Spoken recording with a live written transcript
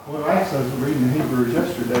Well, actually, I was reading Hebrews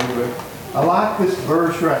yesterday, but I like this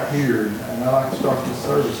verse right here, and I like to start this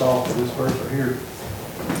service off with this verse right here.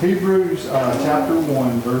 Hebrews chapter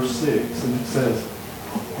 1, verse 6, and it says,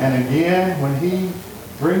 "And again, when he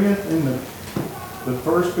bringeth in the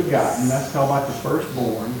first begotten," that's called like the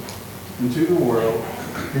firstborn, "into the world,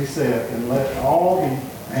 he said, and let all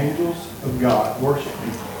the angels of God worship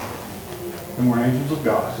him." And we're angels of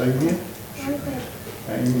God. Say amen.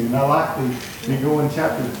 Amen. I like the go in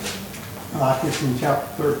chapter, I like this in chapter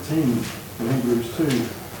 13 in Hebrews 2.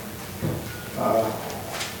 I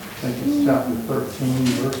think it's chapter 13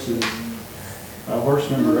 verse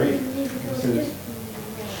number 8. It says,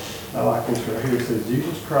 I like this right here. It says,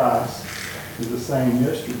 Jesus Christ is the same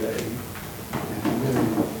yesterday and today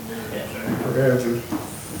and forever.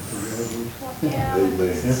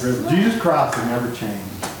 And forever. Jesus Christ has never changed.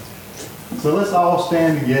 So let's all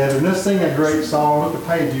stand together and let's sing a great song. Look at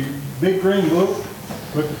page, big green book.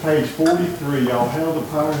 Look at page 43. Y'all hail the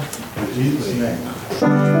power of Jesus' name.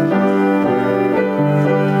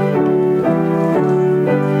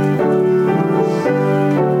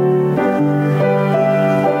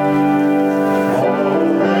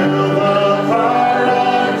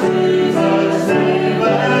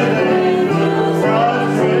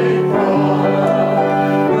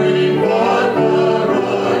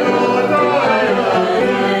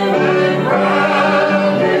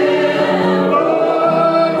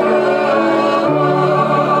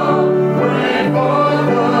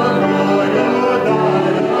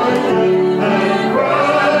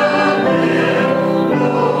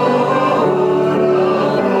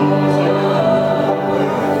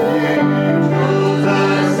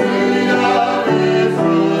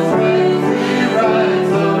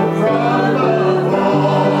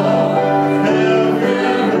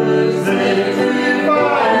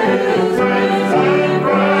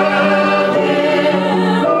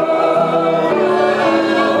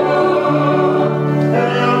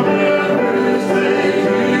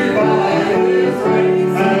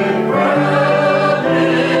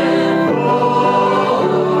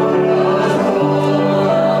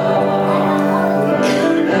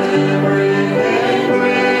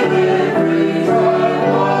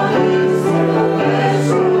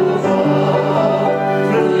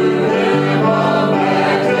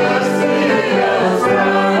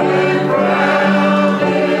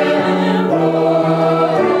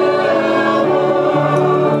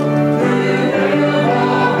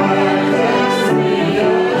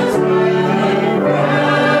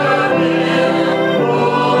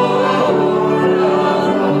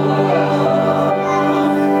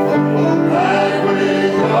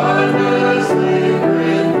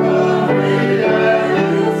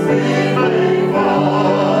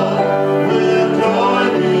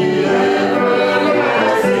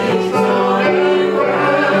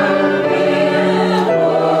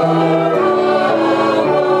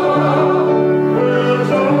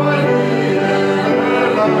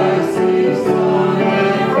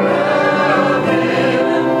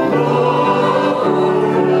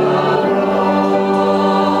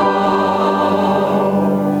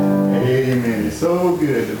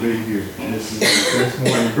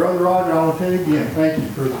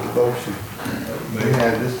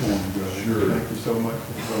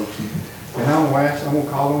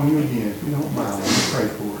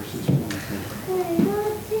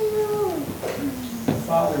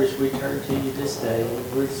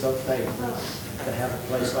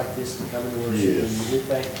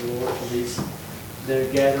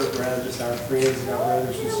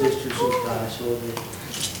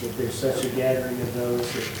 Such a gathering of those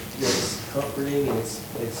that's comforting and it's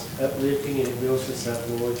uplifting and it builds us up,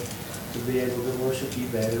 Lord, to be able to worship you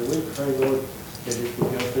better. We pray, Lord, that if we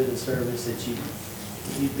go through the service that you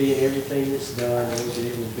be in everything that's done, Lord, that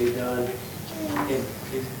it will be done in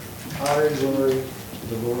honor and glory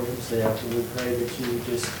to the Lord himself. And we pray that you would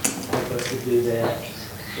just help us to do that.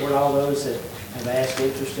 Lord, all those that have asked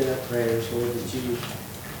interest in our prayers, Lord, that you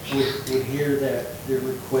would hear that their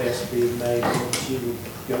requests being made, Lord, that you would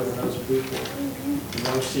go to those people in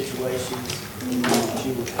those situations, and that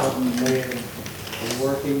you would come to them and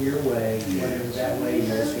work in your way, whatever that way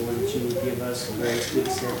is, Lord, that you would give us the grace to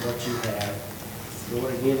accept what you have.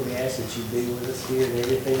 Lord, again, we ask that you be with us here in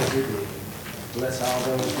everything that we do. Bless all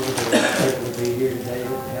those, Lord, that are able to be here today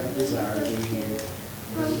that have a desire to be here.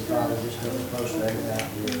 Lord, Father, just come and prostrate about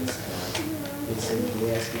here this time. It's in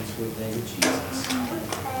the ask in the sweet name of Jesus.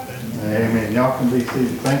 Amen. Y'all can be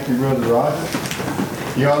seated. Thank you, Brother Roger.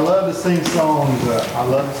 You know, I love to sing songs. I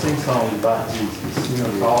love to sing songs about Jesus. You know,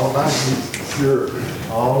 it's all about Jesus. Sure.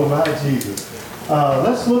 All about Jesus.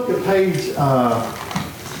 Let's look at page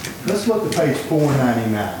Let's look at page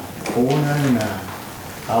 499. 499.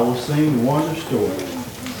 I will sing the wonder story.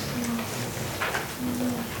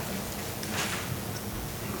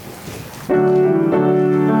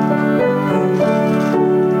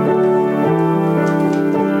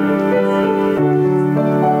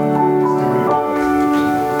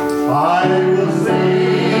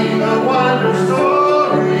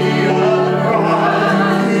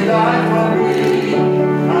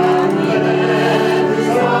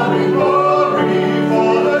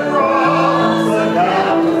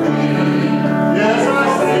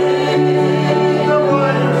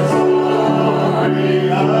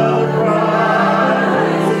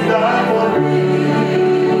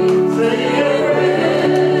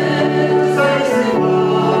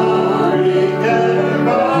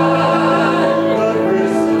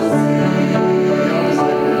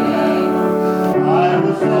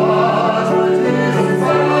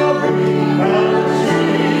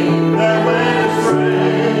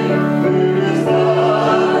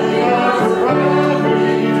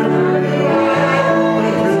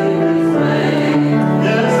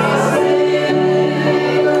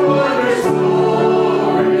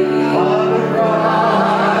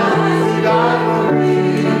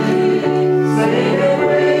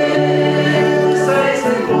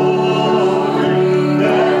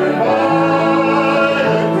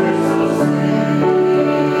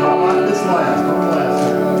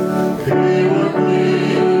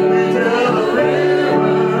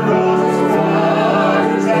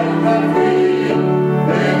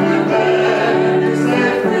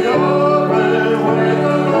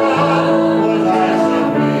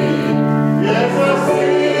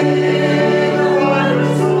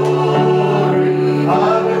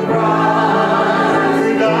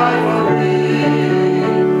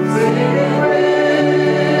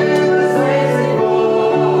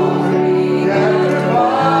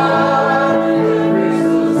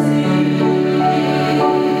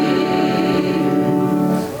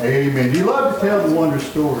 Amen. You love to tell the wonder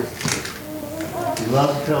story. You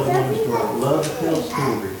love to tell the wonder story. I love to tell a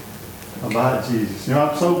story about Jesus. You know,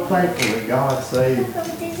 I'm so thankful that God saved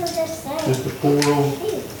just a poor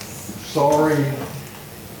old sorry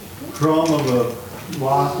crumb of a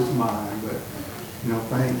life is mine. But, you know,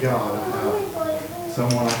 thank God I have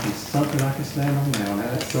something I can stand on now.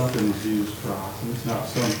 Now that something is Jesus Christ. And it's not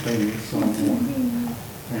something, it's someone.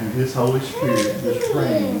 And His Holy Spirit just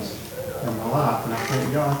reigns in my life, and I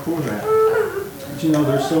thank God for that. But you know,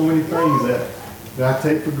 there's so many things that I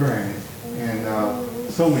take for granted, and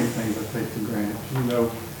so many things I take for granted. You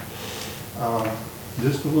know,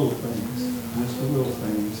 just the little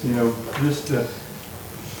things. You know, just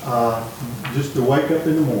to wake up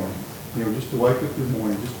in the morning. You know, just to wake up in the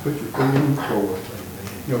morning, just put your feet on the floor.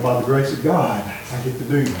 You know, by the grace of God, I get to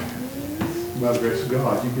do that. By the grace of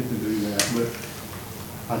God, you get to do that. But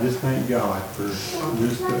I just thank God for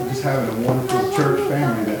just having a wonderful church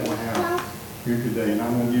family that we have here today, and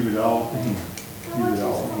I'm going to give it all to Him. Give it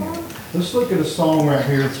all to Him. Let's look at a song right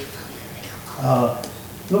here.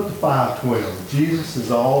 Look to 512. Jesus is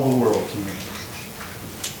all the world to me.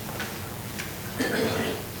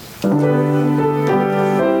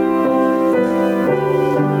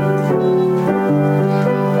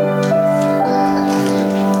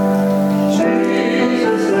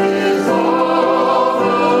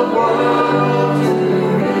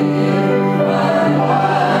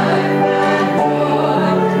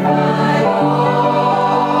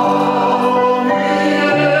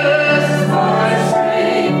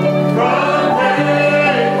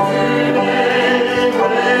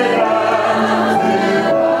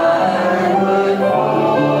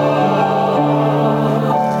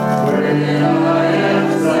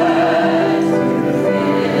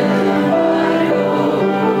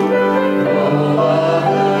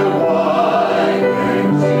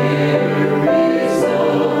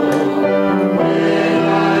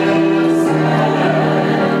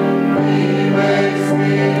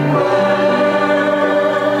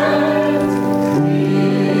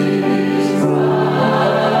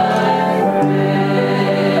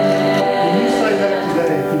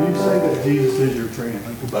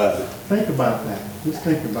 Think about that. Just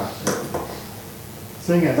think about that.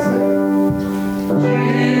 Sing that second.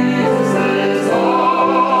 Jesus is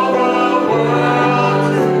all the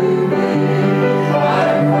world to me, my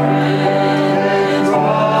friend,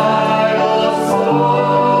 trial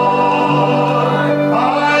sore. I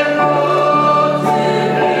look to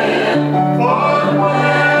Him for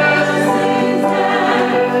blessings,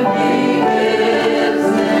 and He lives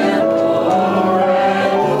in glory.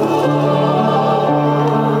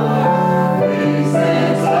 He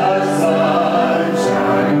sends the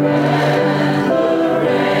sunshine and the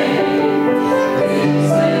rain.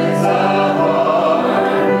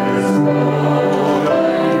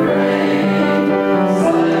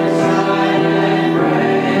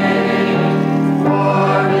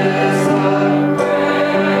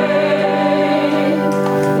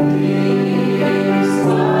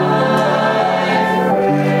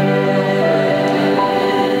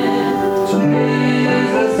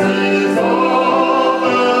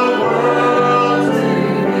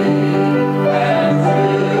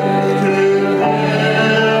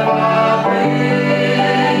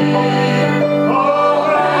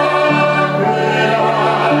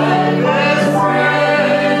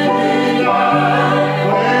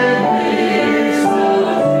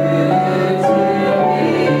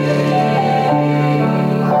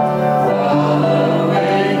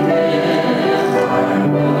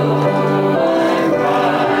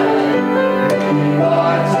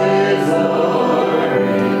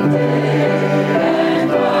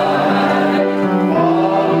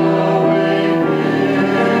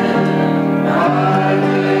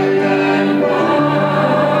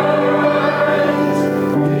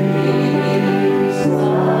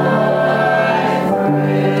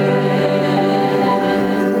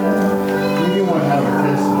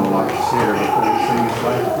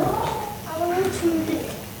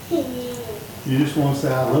 You just want to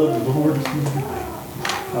say, I love the Lord this morning.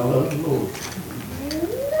 I love the Lord.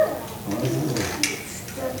 I love the Lord.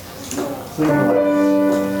 Sing aloud.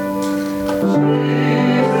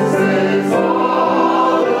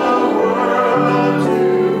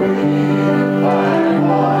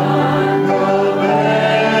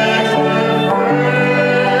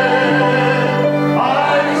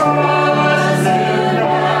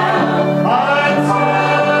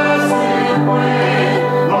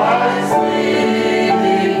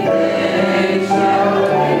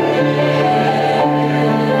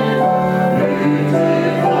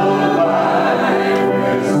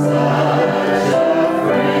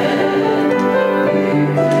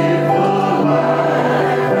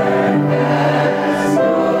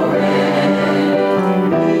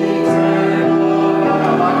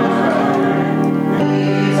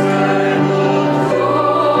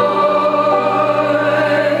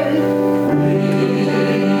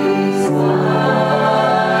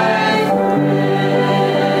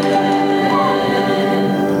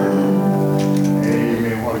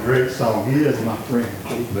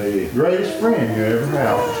 Greatest friend you ever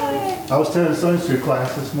had. I was telling Sunday school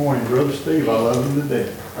class this morning, Brother Steve, I love him to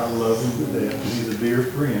death. I love him to death. He's a dear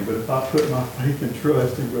friend. But if I put my faith and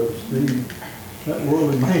trust in Brother Steve, that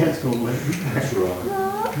worldly man's going to let me down. That's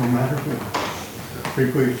right. No matter what. If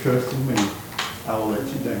you put your trust in me, I will let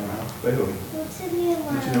you down. I'll fail you.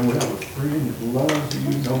 But you know, we have a friend that loves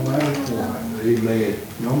you no matter what. Amen.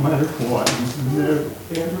 No matter what. He's never,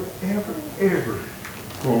 ever, ever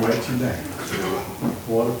going to let you down.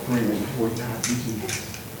 What a friend we have in Jesus.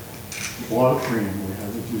 What a friend we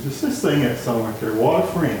have in Jesus. Let's sing that song right there. What a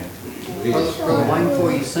friend. Brother Wayne,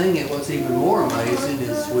 before you sing it, what's even more amazing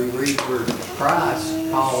is we read where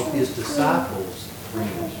Christ called his disciples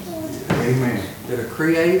friends. Amen. That a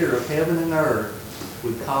creator of heaven and earth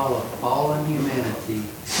would call a fallen humanity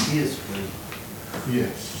his friend.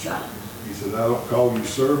 Yes. He said, I don't call you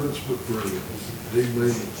servants, but friends.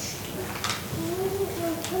 Amen.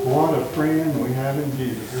 What a friend we have in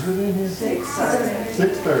Jesus. Is it in here? 6:30.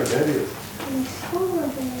 6:30, that is. What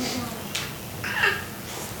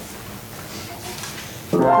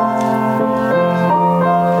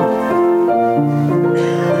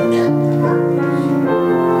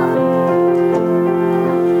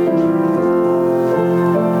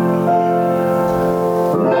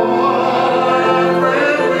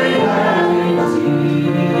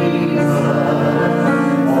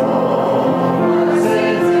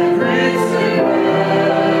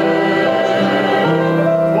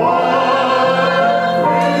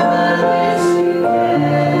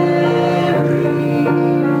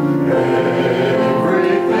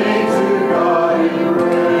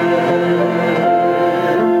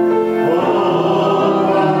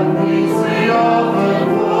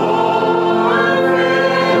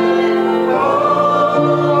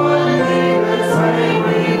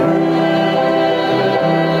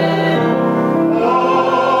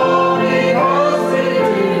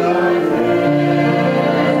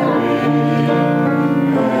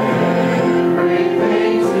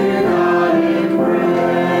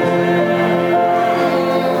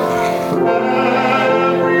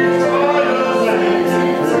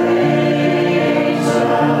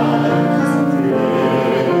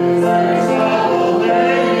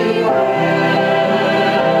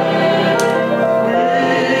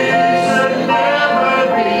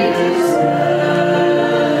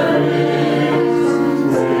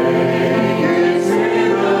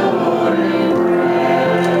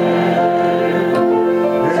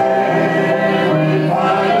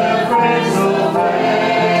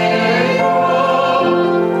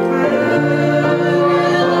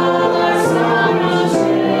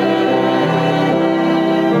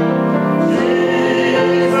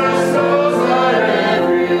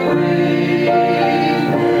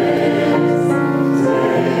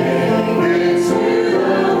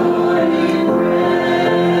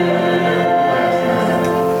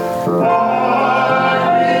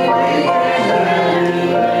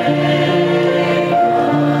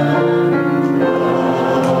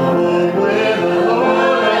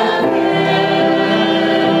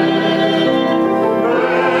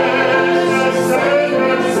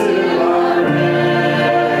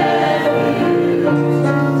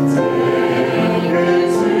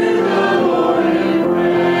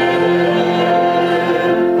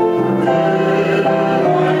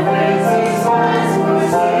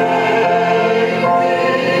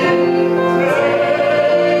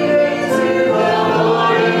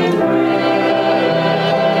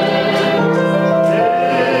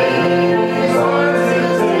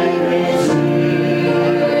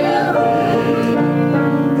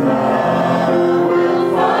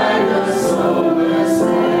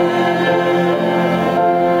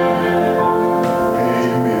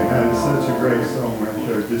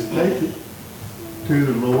to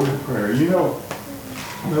the Lord in prayer. You know,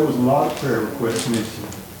 there was a lot of prayer requests mentioned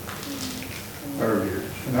earlier,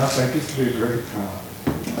 and I think this would be a great time.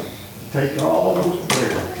 Take all those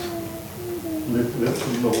prayers, lift it up to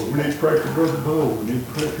the Lord. We need to pray for Brother Bo. We need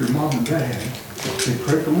to pray for your mom and dad. We need to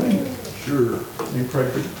pray for Linda. Sure. We need to pray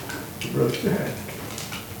for Brother Chad.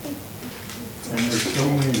 And there's so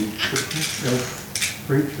many,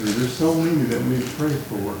 preachers, there's so many that we need to pray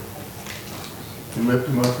for and lift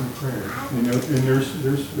them up in prayer. You know, and there's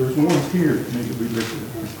ones here that need to be lifted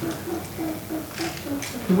up in prayer.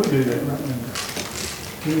 Can we do that right now?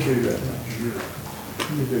 Can we do that right now?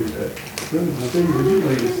 Can we do that? Brother Steve, would you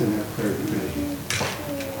lead us in that prayer division?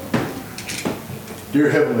 Dear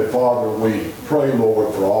Heavenly Father, we pray,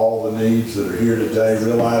 Lord, for all the needs that are here today,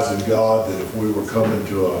 realizing, God, that if we were coming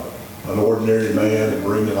to an ordinary man and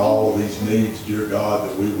bringing all of these needs, dear God,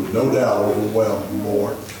 that we would no doubt overwhelm them,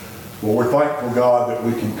 Lord. Well, we're thankful, God, that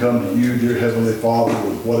we can come to you, dear Heavenly Father,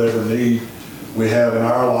 with whatever need we have in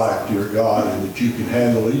our life, dear God, and that you can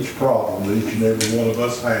handle each problem that each and every one of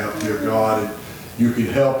us have, dear God, and you can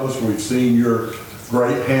help us. We've seen your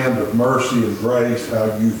great hand of mercy and grace,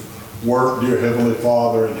 how you've worked, dear Heavenly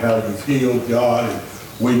Father, and how you've healed, God, and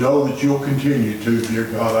we know that you'll continue to, dear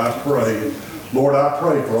God, I pray. And Lord, I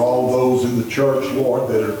pray for all those in the church, Lord,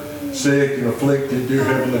 that are sick and afflicted, dear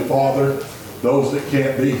Heavenly Father. Those that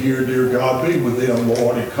can't be here, dear God, be with them,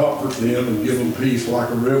 Lord, and comfort them and give them peace like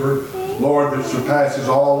a river, Lord, that surpasses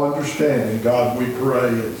all understanding. God, we pray.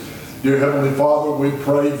 And dear Heavenly Father, we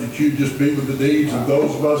pray that you just be with the needs of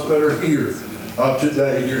those of us that are here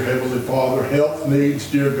today, dear Heavenly Father. Health needs,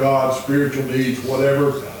 dear God, spiritual needs,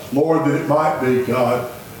 whatever, Lord, that it might be,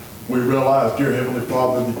 God. We realize, dear Heavenly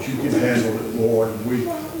Father, that you can handle it, Lord. And we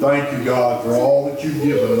thank you, God, for all that you've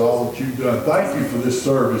given and all that you've done. Thank you for this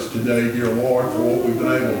service today, dear Lord, for what we've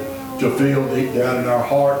been able to feel deep down in our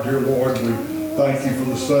heart, dear Lord. We thank you for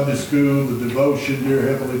the Sunday school, the devotion, dear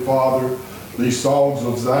Heavenly Father, these songs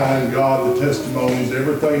of Zion, God, the testimonies,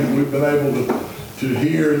 everything that we've been able to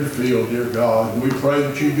hear and to feel, dear God. And we pray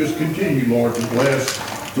that you just continue, Lord, to bless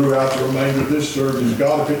throughout the remainder of this service.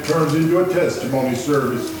 God, if it turns into a testimony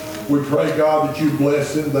service, we pray, God, that you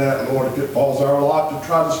bless in that, Lord. If it falls our lot to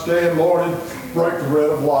try to stand, Lord, and break the bread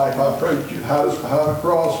of life, I pray that you hide us behind the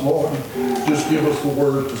cross, Lord, and just give us the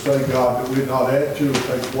word to say, God, that we not add to or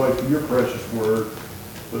take away from your precious word,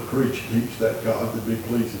 but preach and teach that, God, to be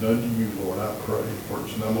pleasing unto you, Lord. I pray for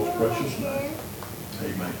it's in thy most precious name.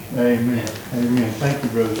 Amen. Amen. Amen. Thank you,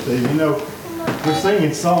 Brother Steve. You know, we're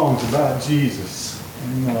singing songs about Jesus.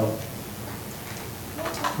 And,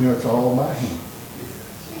 it's all about him.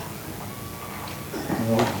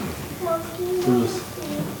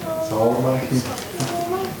 It's all about him.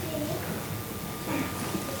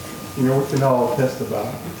 We can all testify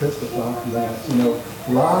to that.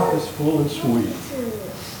 Life is full and sweet.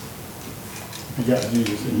 You got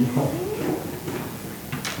Jesus in your home.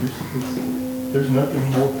 There's nothing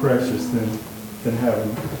more precious than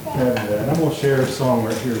having that. And I'm going to share a song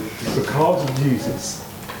right here. It's because of Jesus.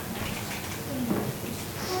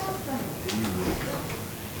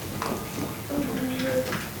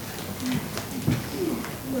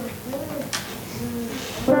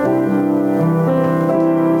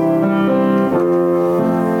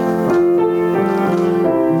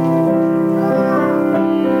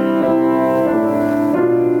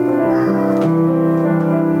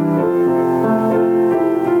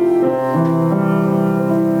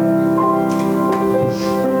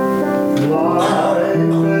 Life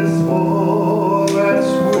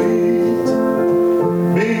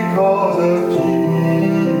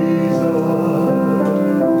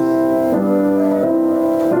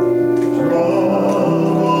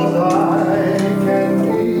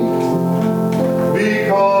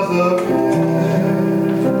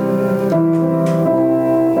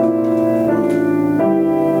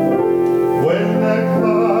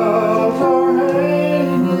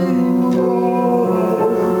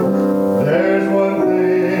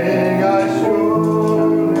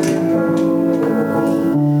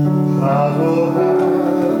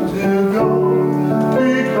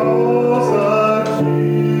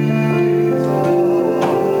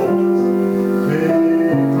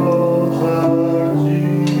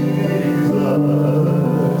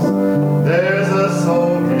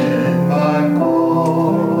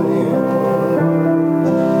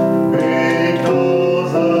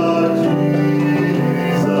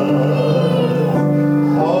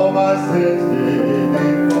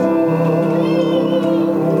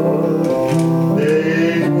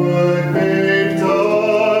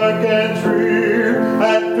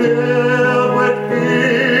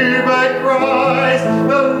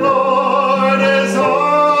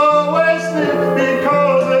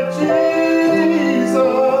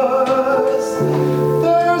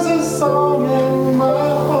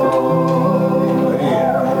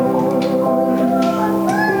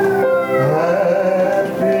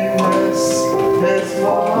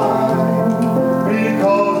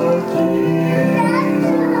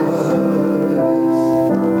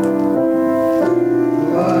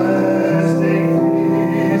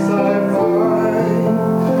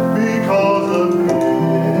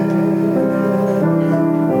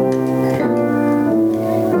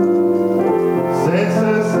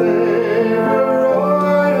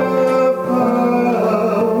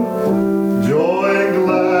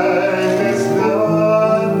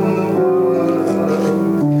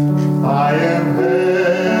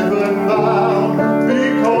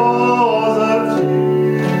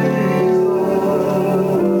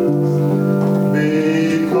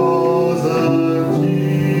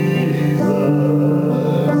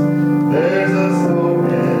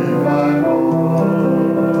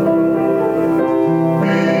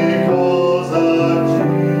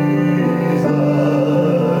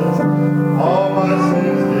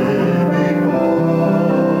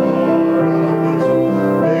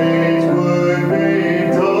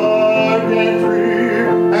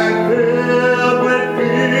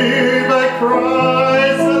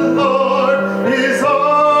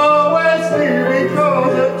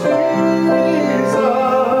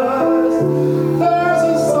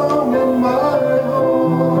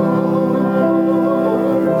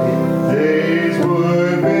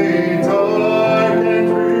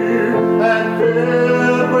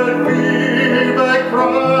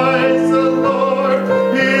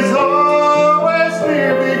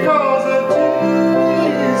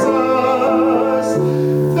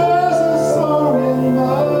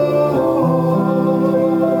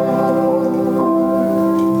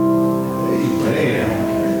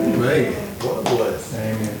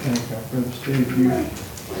Amen. Thank you, Brother Steve. You,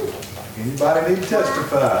 Anybody need to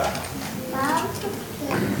testify?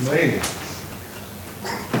 Me.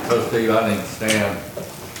 So Steve, I need to stand.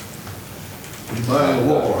 My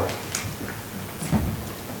Lord.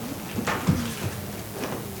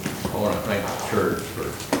 I want to thank the church for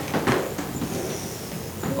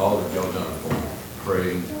all that y'all done for me.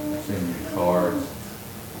 Praying, sending me cards,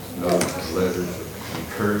 notes, and letters of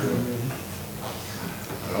encouragement.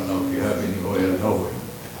 I don't know if you have any way of knowing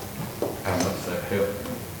how much that helped me.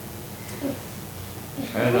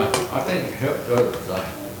 And I think it helped others.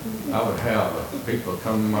 I would have people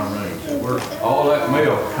come to my room and say, where's all that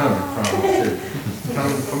mail coming from? I said, "It's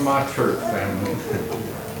coming from my church family."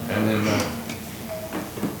 And then,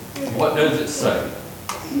 what does it say?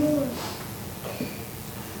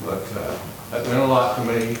 But that meant a lot to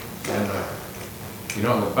me. And, you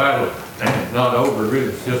know, the battle is not over,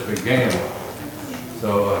 really, it's just began.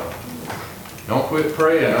 So, don't quit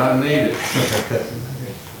praying, I need it.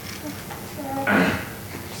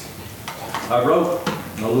 I wrote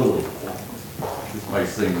a little, this may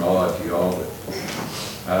seem odd to y'all, but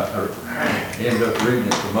I ended up reading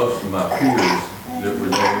it to most of my peers that were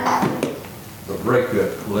there. The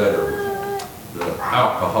breakup letter, the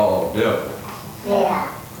alcohol devil. Yeah.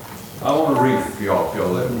 I want to read it for y'all if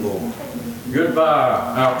y'all let me.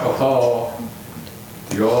 Goodbye, alcohol.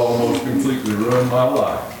 You almost completely ruined my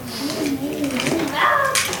life.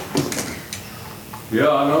 Yeah,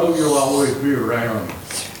 I know you'll always be around.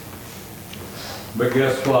 But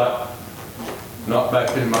guess what? Not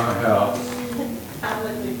back in my house.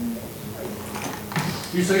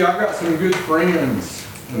 You see, I got some good friends,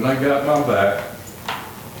 and they got my back.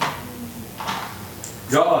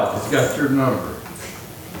 God has got your number,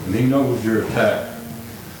 and He knows your attack.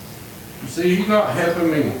 You see, He's not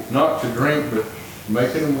helping me not to drink, but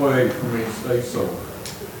making a way for me to stay sober.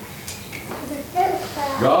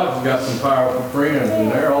 God's got some powerful friends,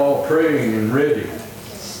 and they're all praying and ready.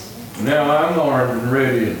 Now I'm armed and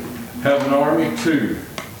ready and have an army too.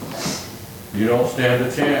 You don't stand a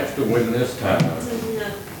chance to win this time.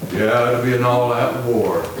 Yeah, it'll be an all-out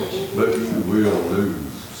war, but you will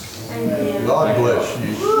lose. God bless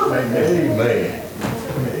you. Amen.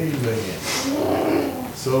 Amen.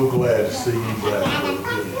 So glad to see you back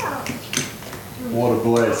again. What a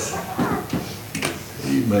blessing.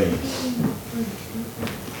 Amen.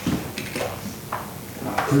 I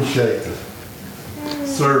appreciate the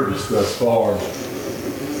service thus far.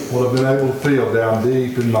 What I've been able to feel down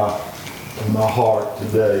deep in my heart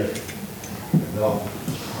today. And, I'm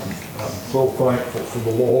so thankful for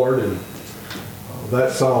the Lord, and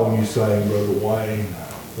that song you sang, Brother Wayne,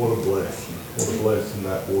 what a blessing. What a blessing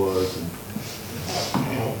that was. And,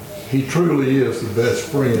 he truly is the best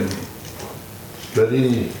friend that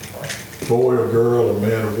any boy or girl or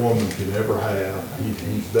man or woman can ever have.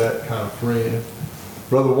 He's that kind of friend.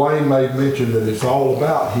 Brother Wayne made mention that it's all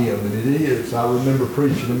about him, and it is. I remember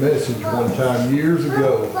preaching a message one time years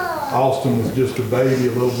ago. Austin was just a baby,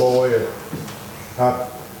 a little boy, and I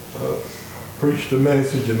preached a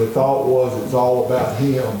message, and the thought was it's all about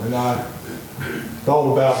him. And I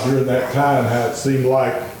thought about during that time how it seemed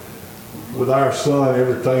like with our son,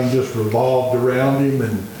 everything just revolved around him,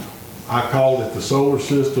 and I called it the solar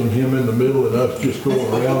system, him in the middle and us just going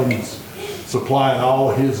around him, supplying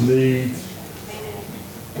all his needs.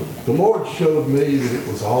 The Lord showed me that it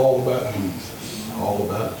was all about Jesus, all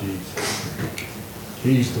about Jesus.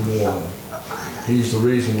 He's the one. He's the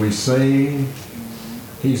reason we sing.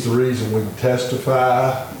 He's the reason we can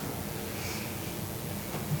testify.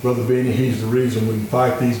 Brother Benny, He's the reason we can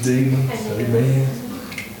fight these demons. Amen.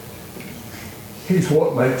 He's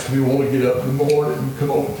what makes me want to get up in the morning and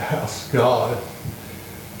come over to the house of God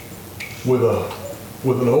with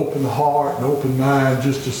an open heart, an open mind,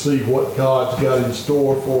 just to see what God's got in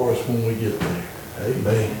store for us when we get there.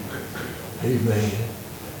 Amen. Amen.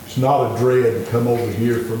 It's not a dread to come over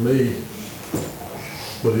here for me,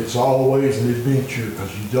 but it's always an adventure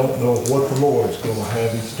because you don't know what the Lord's going to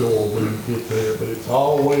have in store when you get there, but it's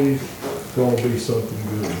always going to be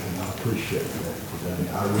something good, and I appreciate that today.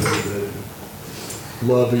 I really do.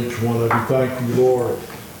 Love each one of you. Thank you, Lord.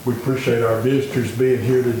 We appreciate our visitors being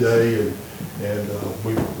here today, and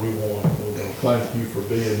we want to thank you for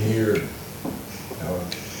being here.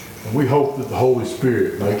 And we hope that the Holy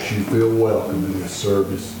Spirit makes you feel welcome in this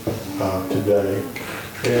service today.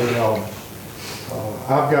 And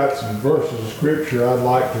I've got some verses of Scripture I'd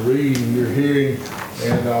like to read in your hearing,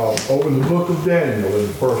 and open the book of Daniel in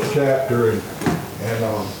the first chapter. And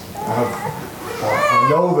I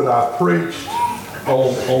know that I've preached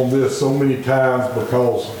on this so many times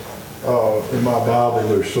because in my Bible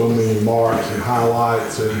there's so many marks and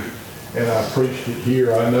highlights, and and I preached it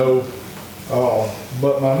here, I know.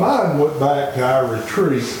 But my mind went back to our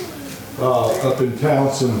retreat up in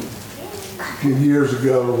Townsend a few years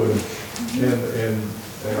ago, and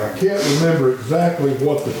I can't remember exactly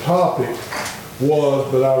what the topic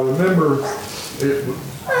was, but I remember it was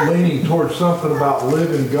leaning towards something about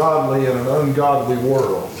living godly in an ungodly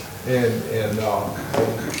world. And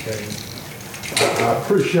I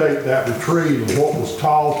appreciate that retreat and what was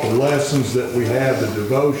taught, the lessons that we had, the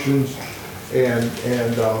devotions, and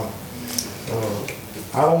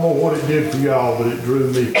I don't know what it did for y'all, but it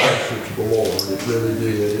drew me closer to the Lord. It really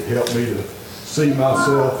did. It helped me to see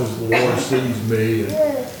myself as the Lord sees me,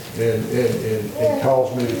 and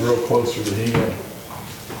caused me to grow closer to Him.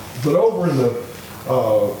 But over in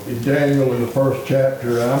Daniel, in the first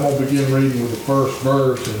chapter, and I'm going to begin reading with the first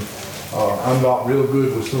verse, and I'm not real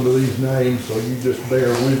good with some of these names, so you just bear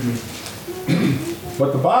with me.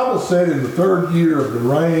 But the Bible said in the 3rd year of the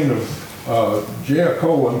reign of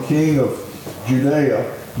Jehoiakim, king of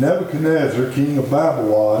Judea, Nebuchadnezzar, king of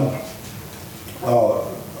Babylon,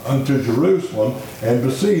 unto Jerusalem, and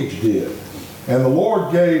besieged it. And the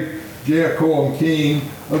Lord gave Jehoiakim, king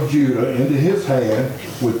of Judah, into his hand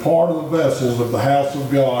with part of the vessels of the house of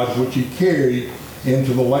God, which he carried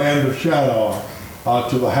into the land of Shinar,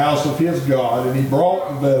 to the house of his God, and he brought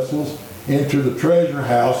the vessels into the treasure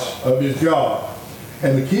house of his God.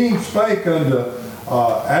 And the king spake unto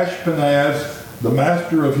Ashpenaz, the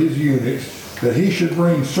master of his eunuchs, that he should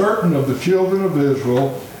bring certain of the children of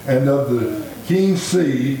Israel, and of the king's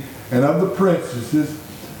seed, and of the princesses,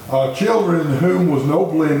 children in whom was no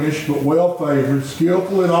blemish, but well favored,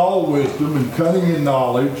 skillful in all wisdom, and cunning in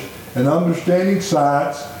knowledge, and understanding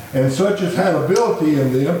science, and such as had ability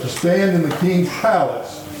in them to stand in the king's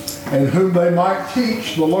palace, and whom they might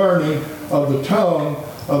teach the learning of the tongue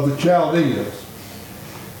of the Chaldeans.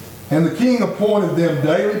 And the king appointed them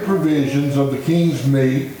daily provisions of the king's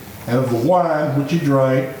meat, and of the wine which he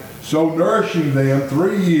drank, so nourishing them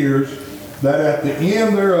 3 years, that at the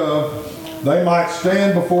end thereof they might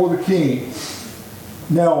stand before the king.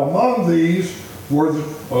 Now among these were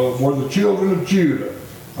the children of Judah,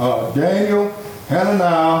 Daniel,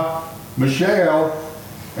 Hananiah, Mishael,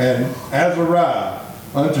 and Azariah,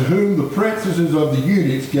 unto whom the princesses of the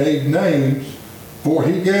eunuchs gave names, for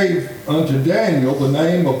he gave unto Daniel the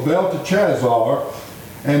name of Belteshazzar,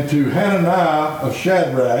 and to Hananiah of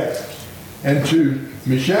Shadrach, and to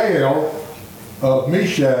Mishael of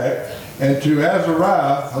Meshach, and to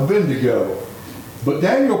Azariah of Abednego. But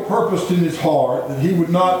Daniel purposed in his heart that he would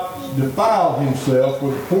not defile himself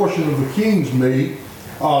with a portion of the king's meat,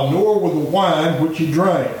 nor with the wine which he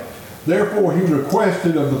drank. Therefore he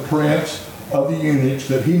requested of the prince of the eunuchs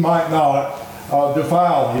that he might not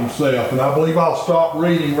defile himself. And I believe I'll stop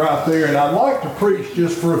reading right there. And I'd like to preach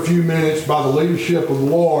just for a few minutes by the leadership of the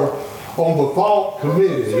Lord on the thought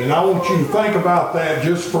committed. And I want you to think about that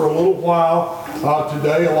just for a little while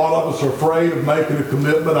today. A lot of us are afraid of making a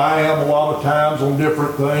commitment. I am a lot of times on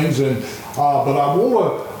different things. But I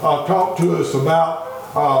want to talk to us about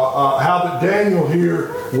how that Daniel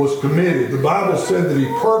here was committed. The Bible said that he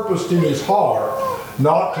purposed in his heart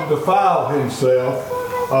not to defile himself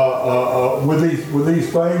with these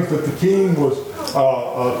things that the king was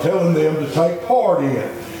telling them to take part in.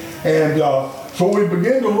 And so we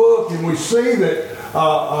begin to look and we see that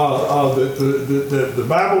the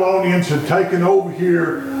Babylonians had taken over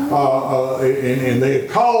here and they had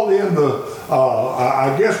called in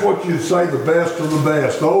I guess what you'd say the best of the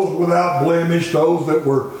best, those without blemish, those that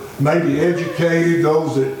were maybe educated,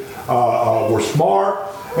 those that were smart,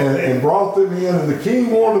 and brought them in. And the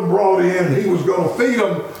king wanted them brought in, and he was going to feed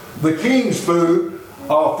them the king's food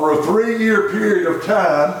for a 3-year period of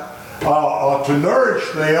time to nourish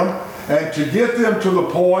them and to get them to the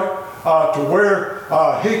point to where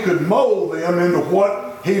he could mold them into what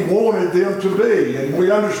he wanted them to be. And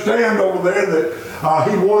we understand over there that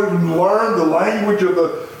he wanted them to learn the language of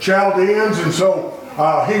the Chaldeans, and so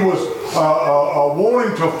he was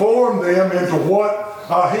wanting to form them into what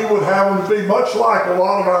he would have them to be, much like a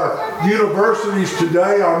lot of our universities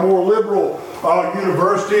today, our more liberal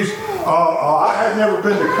universities. I had never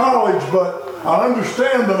been to college, but I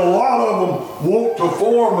understand that a lot of them want to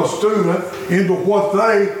form a student into what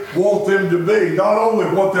they want them to be. Not only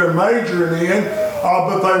what they're majoring in,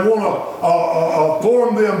 but they want to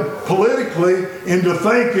form them politically into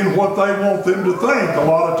thinking what they want them to think a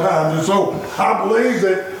lot of times. And so I believe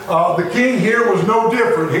that the king here was no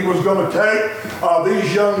different. He was going to take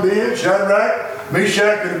these young men, Shadrach,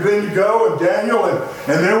 Meshach, and Abednego, and Daniel,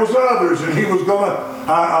 and there was others, and he was going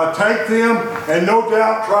to take them and no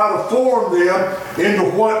doubt try to form them into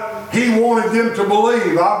what he wanted them to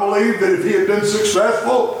believe. I believe that if he had been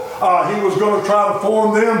successful he was going to try to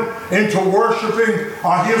form them into worshiping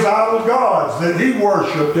his idol gods that he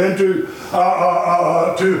worshipped, and to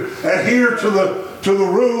adhere to the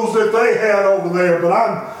rules that they had over there. But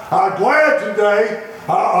I'm glad today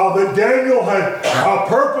that Daniel had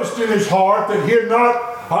purposed in his heart that he'd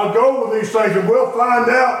not go with these things. And we'll find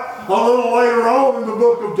out a little later on in the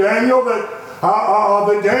book of Daniel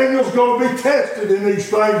that Daniel's going to be tested in these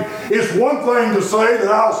things. It's one thing to say that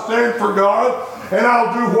I'll stand for God and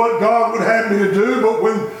I'll do what God would have me to do, but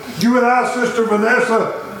when you and I, Sister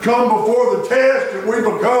Vanessa, come before the test and we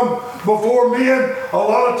become before men, a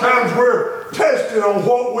lot of times we're tested on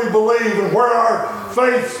what we believe and where our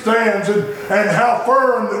faith stands, and how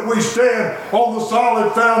firm that we stand on the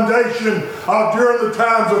solid foundation during the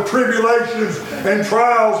times of tribulations and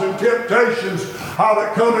trials and temptations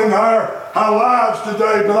that come in our lives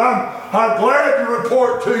today. But I'm glad to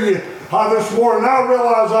report to you this morning. I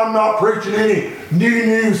realize I'm not preaching any new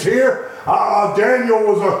news here. Daniel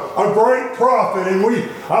was a great prophet, and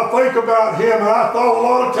I think about him, and I thought a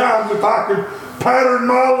lot of times if I could pattern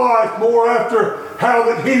my life more after how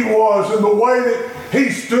that he was and the way that he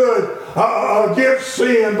stood against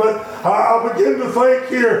sin. But I begin to think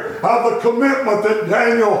here of the commitment that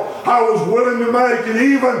Daniel was willing to make, and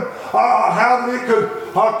even how that it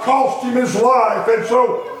could cost him his life. And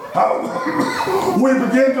so we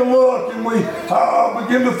begin to look and we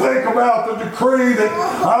begin to think about the decree that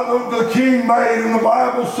the king made, and the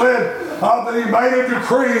Bible said that he made a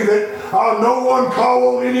decree that no one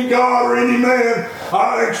called any god or any man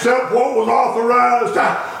except what was authorized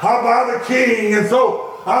by the king. And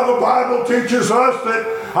so the Bible teaches us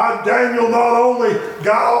that Daniel not only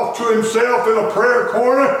got off to himself in a prayer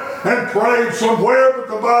corner and prayed somewhere, but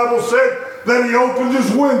the Bible said that he opened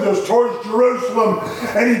his windows towards Jerusalem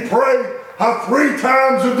and he prayed 3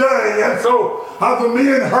 times a day. And so the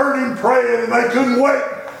men heard him praying, and they couldn't wait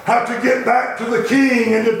to get back to the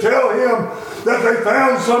king and to tell him that they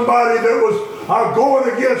found somebody that was going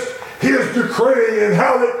against his decree, and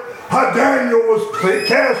how Daniel was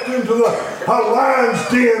cast into the lion's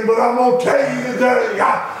den. But I'm going to tell you today,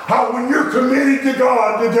 how when you're committed to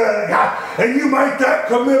God today, and you make that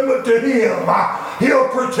commitment to Him, He'll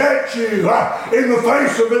protect you in the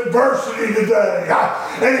face of adversity today.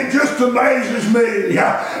 And it just amazes me,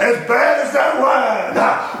 as bad as that lion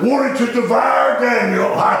wanted to devour Daniel,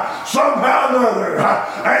 somehow or another,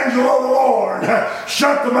 angel of the Lord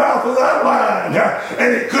shut the mouth of that lion,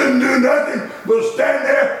 and it couldn't do nothing but stand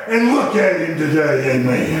there and look at him today.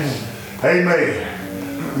 Amen.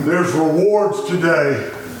 Amen. There's rewards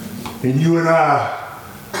today in you and I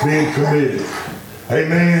being committed.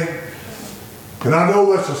 Amen. And I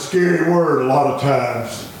know that's a scary word a lot of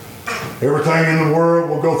times. Everything in the world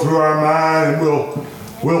will go through our mind, and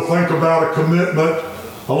we'll think about a commitment.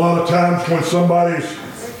 A lot of times when somebody's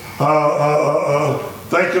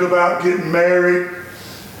thinking about getting married,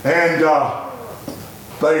 and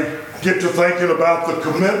they get to thinking about the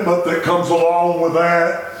commitment that comes along with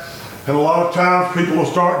that, and a lot of times people will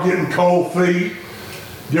start getting cold feet.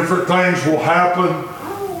 Different things will happen.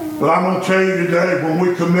 But I'm going to tell you today, when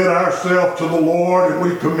we commit ourselves to the Lord and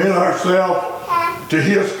we commit ourselves to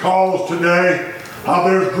His cause today,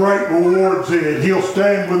 there's great rewards in it. He'll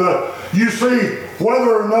stand with us. You see,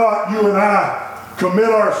 whether or not you and I commit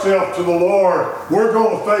ourselves to the Lord, we're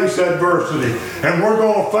going to face adversity and we're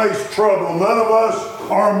going to face trouble. None of us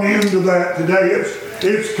are immune to that today.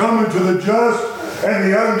 It's coming to the just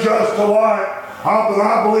and the unjust alike. But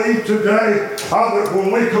I believe today that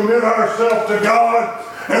when we commit ourselves to God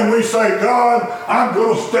and we say, God, I'm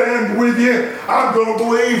going to stand with you. I'm going to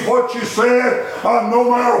believe what you said no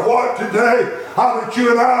matter what today, that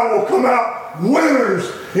you and I will come out winners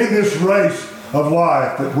in this race of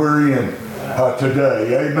life that we're in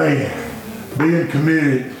today. Amen. Being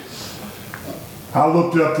committed. I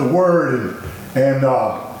looked up the word and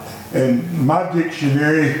my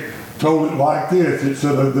dictionary told it like this. It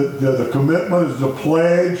said that the commitment is a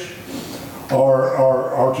pledge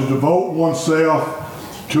or to devote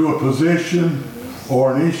oneself to a position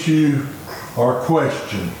or an issue or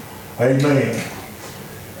question. Amen.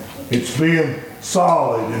 It's being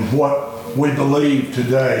solid in what we believe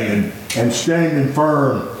today and standing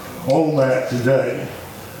firm on that today.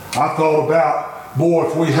 I thought about, boy,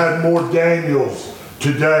 if we had more Daniels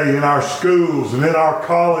today in our schools and in our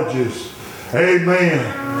colleges, amen,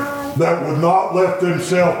 that would not let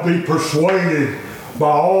themselves be persuaded by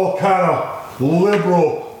all kind of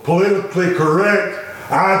liberal, politically correct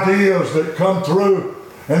ideas that come through.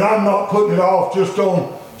 And I'm not putting it off just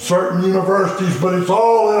on certain universities, but it's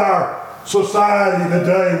all in our society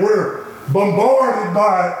today. We're bombarded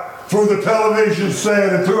by it through the television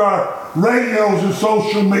set and through our radios and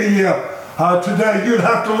social media today. You'd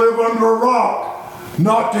have to live under a rock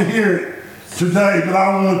not to hear it today. But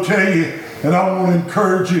I want to tell you, and I want to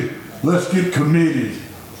encourage you, let's get committed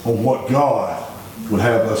on what God would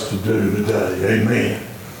have us to do today. Amen.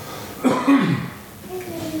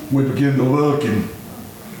 We begin to look and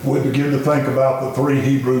we begin to think about the three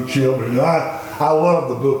Hebrew children. And I love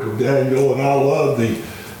the book of Daniel, and I love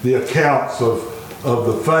the accounts of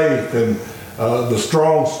the faith and the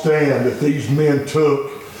strong stand that these men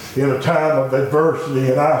took in a time of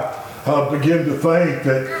adversity. And I begin to think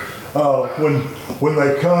that when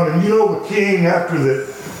they come, and you know, the king, after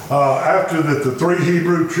that the three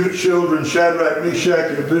Hebrew children, Shadrach,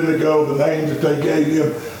 Meshach, and Abednego, the names that they gave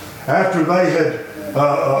them, after they had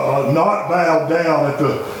not bowed down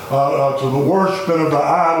to the worshiping of the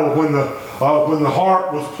idol, when the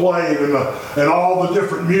harp was played and all the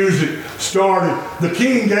different music started, the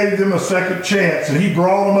king gave them a second chance, and he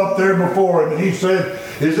brought them up there before him, and he said,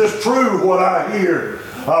 "Is this true what I hear,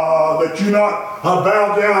 that you not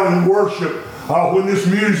bow down and worship when this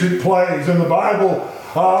music plays?" And the Bible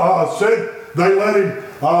said they let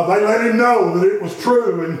him know that it was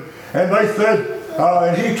true, and they said,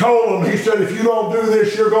 and he told them, he said, "If you don't do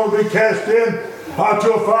this, you're going to be cast in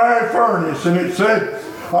to a fiery furnace." And it said,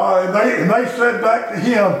 and they said back to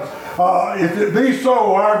him, "If it be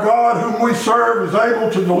so, our God whom we serve is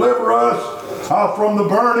able to deliver us from the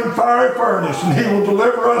burning fiery furnace, and he will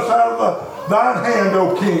deliver us out of thine hand,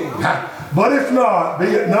 O king. But if not, be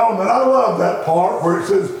it known," and I love that part where it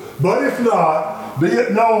says, "But if not, be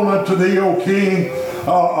it known unto thee, O king,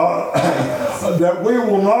 that we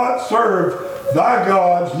will not serve thy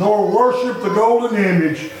gods, nor worship the golden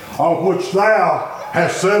image which thou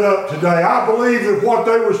hast set up today." I believe that what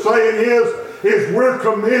they were saying is we're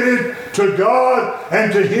committed to God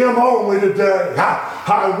and to Him only today.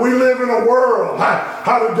 We live in a world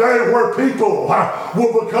today where people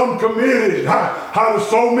will become committed to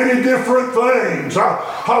so many different things.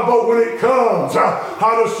 But when it comes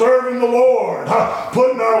to serving the Lord,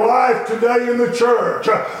 putting our life today in the church,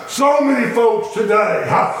 so many folks today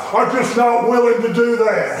are just not willing to do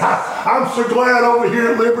that. I'm so glad over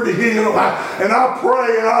here at Liberty Hill, and I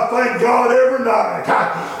pray and I thank God every night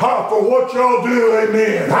for what y'all do,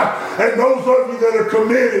 amen. And those of you that are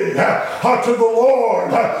committed to the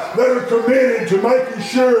Lord, that are committed to making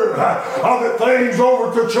sure that things over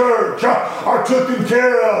at the church are taken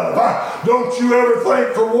care of. Don't you ever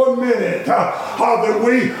think for 1 minute that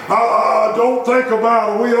we don't think about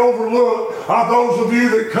or we overlook those of you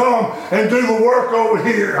that come and do the work over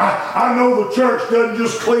here. I know the church doesn't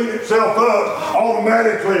just clean itself up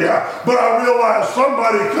automatically, but I realize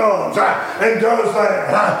somebody comes and does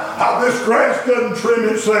that. This grass doesn't trim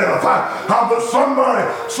itself, but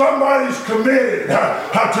somebody's committed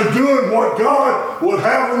to doing what God would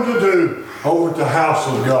have them to do over at the house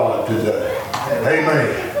of God today.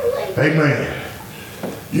 Amen. Amen.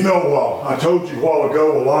 You know, I told you a while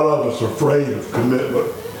ago, a lot of us are afraid of commitment.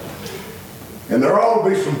 And there ought to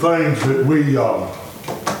be some things that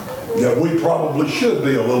we probably should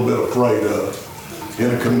be a little bit afraid of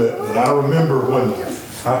in a commitment. I remember when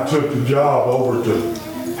I took the job over to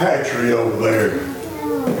Hatchery over there.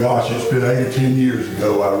 Gosh, it's been 8 or 10 years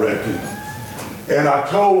ago, I reckon. And I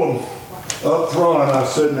told them up front, I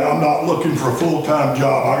said, "Now, I'm not looking for a full-time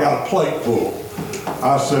job. I got a plate full."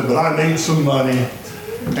 I said, "But I need some money."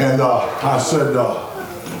 And I said,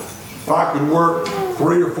 if I could work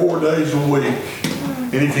 3 or 4 days a week,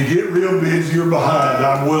 and if you get real busy or behind,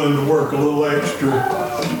 I'm willing to work a little extra.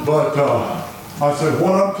 But I said,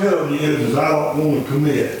 what I'm telling you is I don't want to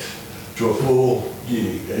commit to a full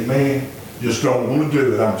gig. Amen? Just don't want to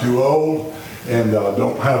do it. I'm too old and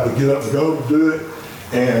don't have to get up and go to do it.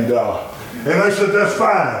 And they said, "That's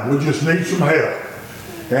fine. We just need some help."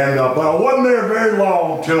 And but I wasn't there very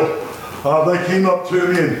long till they came up to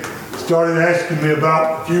me and started asking me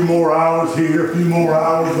about a few more hours here, a few more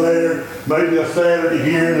hours there, maybe a Saturday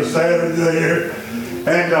here and a Saturday there.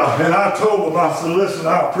 And I told them, I said, "Listen,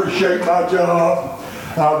 I appreciate my job.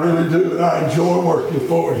 I really do, and I enjoy working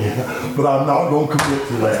for you, but I'm not going to commit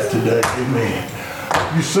to that today." Amen.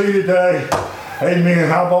 You see today,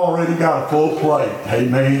 amen, I've already got a full plate.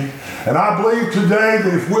 Amen. And I believe today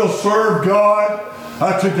that if we'll serve God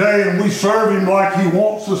today and we serve Him like He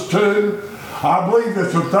wants us to, I believe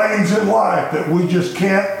there's some things in life that we just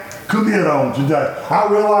can't commit on today. I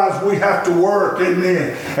realize we have to work,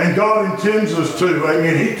 amen, and God intends us to,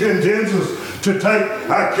 amen. He intends us to take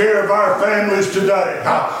care of our families today.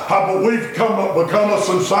 But we've become a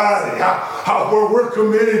society where we're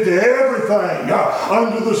committed to everything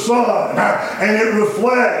under the sun. And it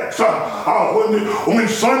reflects when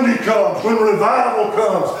Sunday comes, when revival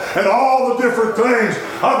comes, and all the different things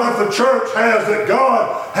that the church has, that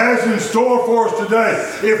God has in store for us today.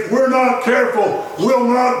 If we're not careful, we'll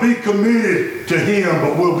not be committed to Him,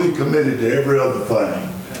 but we'll be committed to every other thing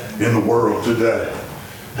in the world today.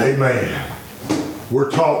 Amen. We're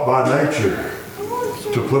taught by nature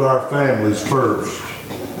to put our families first.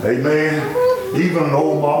 Amen. Even an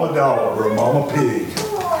old mama dog or a mama pig,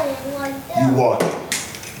 you watch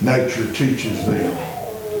it. Nature teaches them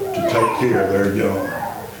to take care of their young.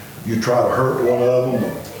 You try to hurt one of them,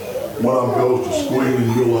 one of them goes to squealing,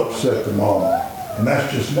 you'll upset the mama. And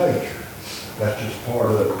that's just nature. That's just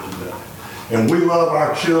part of it today. And we love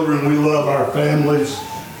our children, we love our families.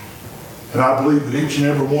 And I believe that each and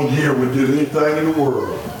every one here would do anything in the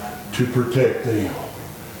world to protect them.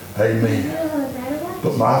 Amen.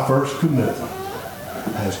 But my first commitment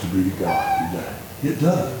has to be to God today. It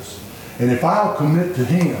does. And if I'll commit to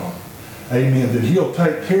Him, amen, then He'll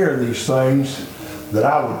take care of these things that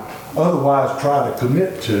I would otherwise try to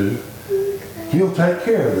commit to. He'll take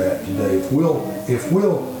care of that today if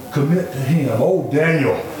we'll commit to Him. Oh,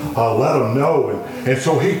 Daniel, let him know. And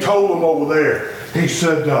so he told him over there, he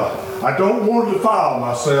said, I don't want to defile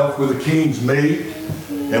myself with the king's meat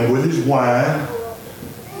and with his wine.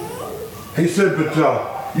 He said, but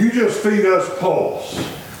you just feed us pulse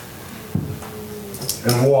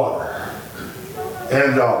and water.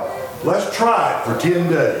 And let's try it for 10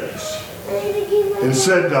 days. And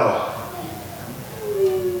said,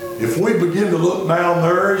 if we begin to look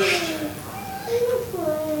malnourished,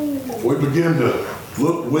 if we begin to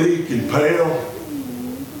look weak and pale,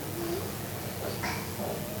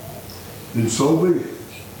 then so be it.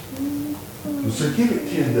 And so give it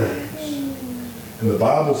 10 days. And the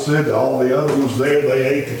Bible said that all the other ones there, they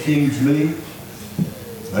ate the king's meat.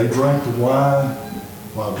 They drank the wine,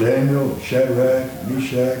 while Daniel and Shadrach and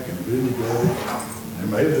Meshach and Abednego,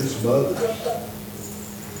 and maybe some others,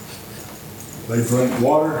 they drank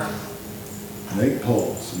water and ate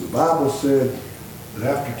pulse. And the Bible said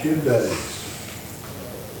that after 10 days,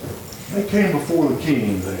 they came before the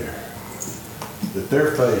king there, that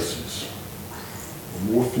their faces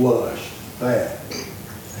were more flushed and fat,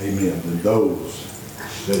 amen, than those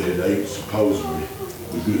that had ate supposedly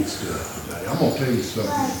the good stuff today. I'm going to tell you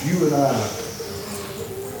something. If you and I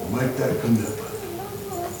make that commitment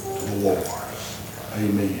to the Lord,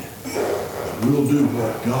 amen, we'll do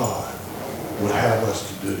what God would have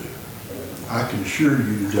us to do. I can assure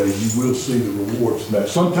you today, you will see the rewards from that.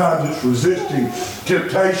 Sometimes it's resisting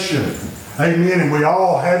temptation. Amen. And we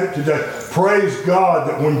all have it today. Praise God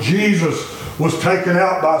that when Jesus was taken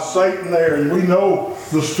out by Satan there, and we know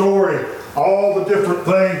the story, all the different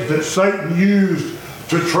things that Satan used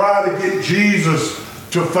to try to get Jesus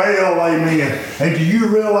to fail, amen. And do you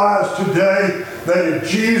realize today that if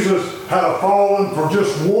Jesus had fallen for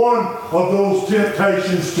just one of those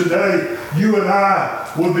temptations today, you and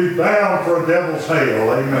I would be bound for a devil's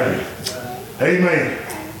hell, amen. Amen.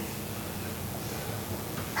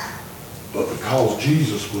 But because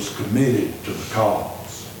Jesus was committed to the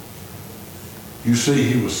cause, you see,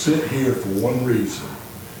 He was sent here for one reason.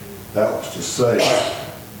 That was to save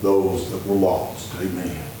those that were lost,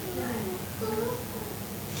 amen.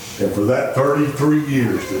 And for that 33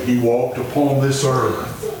 years that He walked upon this earth,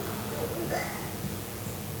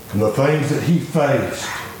 and the things that He faced,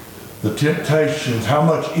 the temptations, how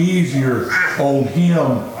much easier on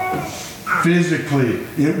Him physically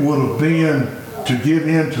it would have been to give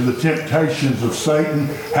in to the temptations of Satan,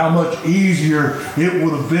 how much easier it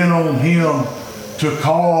would have been on Him to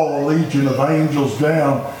call a legion of angels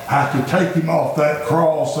down, how to take Him off that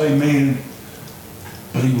cross, amen.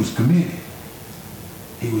 But He was committed.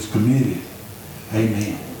 He was committed.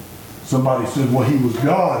 Amen. Somebody said, well, He was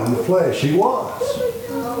God in the flesh. He was.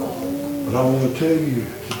 But I want to tell you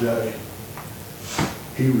today,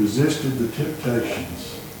 He resisted the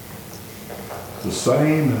temptations, the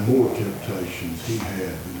same and more temptations He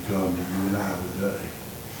had that come to you and I today.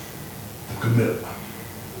 The commitment.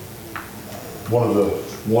 One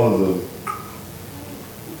of the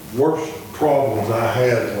worst problems I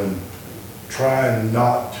had when trying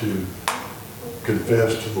not to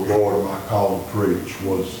confess to the Lord my call to preach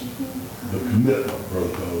was the commitment, Brother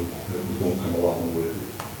Bo, that was going to come along with it.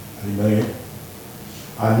 Amen.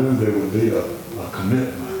 I knew there would be a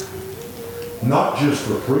commitment, not just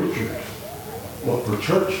for preachers, but for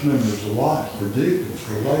church members alike, for deacons,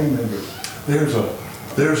 for lay members. There's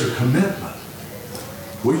a commitment.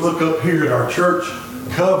 We look up here at our church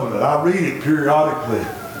covenant. I read it periodically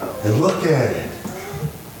and look at it.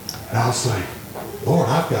 And I'll say, Lord,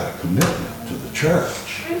 I've got a commitment to the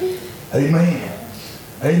church. Amen.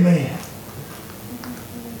 Amen.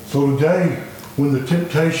 So today, when the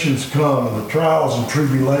temptations come and the trials and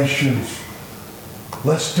tribulations,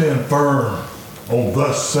 let's stand firm on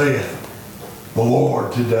thus saith the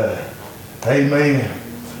Lord today. Amen.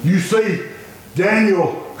 You see,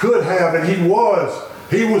 Daniel could have, and he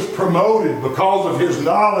was promoted because of his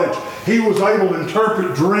knowledge. He was able to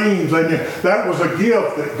interpret dreams, and that was a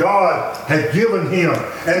gift that God had given him.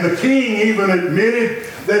 And the king even admitted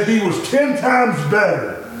that he was 10 times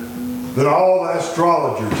better than all the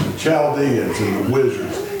astrologers, the Chaldeans, and the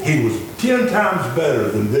wizards. He was 10 times better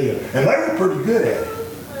than them. And they were pretty good at it.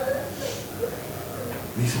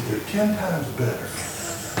 He said, they're 10 times better.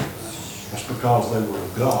 That's because they were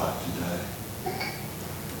of God today.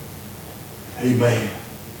 Amen.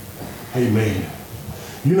 Amen.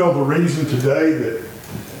 You know the reason today that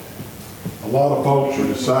a lot of folks are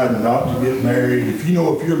deciding not to get married? If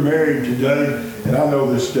you're married today, and I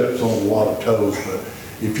know this steps on a lot of toes, but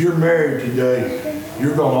if you're married today,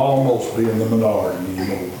 you're going to almost be in the minority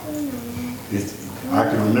anymore. I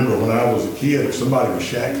can remember when I was a kid, if somebody was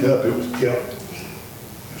shacked up, it was kept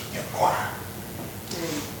quiet.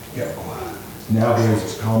 Kept quiet. Nowadays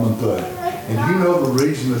it's a common thing. And you know the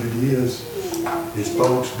reason that it is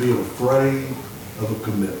folks being afraid of a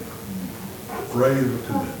commitment. Afraid of a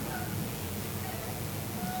commitment.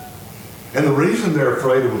 And the reason they're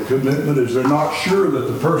afraid of a commitment is they're not sure that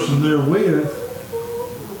the person they're with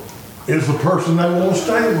is the person they want to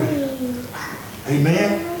stay with.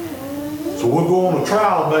 Amen? So we'll go on a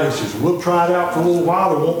trial basis. We'll try it out for a little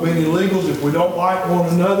while. There won't be any legals. If we don't like one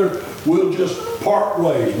another, we'll just part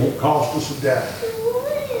ways. It won't cost us a dime.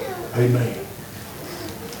 Amen.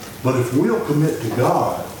 But if we'll commit to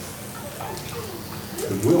God,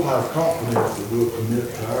 then we'll have confidence that we'll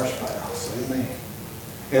commit to our spouse. Amen.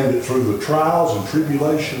 And that through the trials and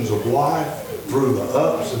tribulations of life, through the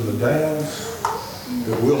ups and the downs,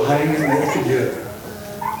 that we'll hang in there together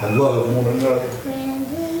and love one another.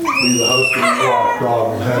 Be the husband and wife God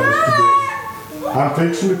will have us to be. I'm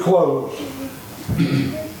fixing to close.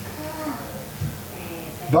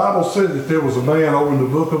 The Bible said that there was a man over in the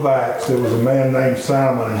book of Acts, there was a man named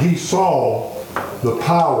Simon, and he saw the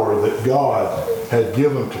power that God had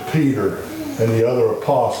given to Peter and the other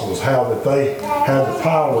apostles, how that they had the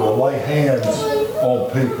power to lay hands on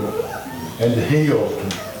people and to heal,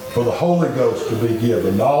 for the Holy Ghost to be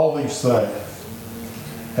given, all these things.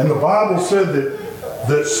 And the Bible said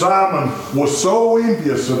that Simon was so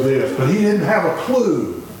envious of this, but he didn't have a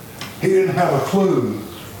clue. He didn't have a clue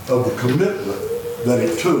of the commitment that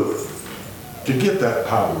it took to get that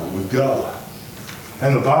power with God.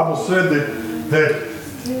 And the Bible said that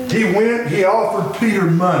he offered Peter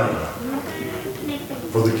money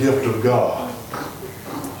for the gift of God.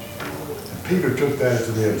 And Peter took that as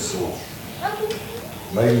an insult.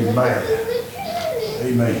 Made him mad.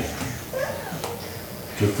 Amen.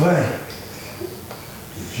 To think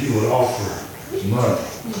that you would offer money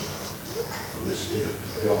for this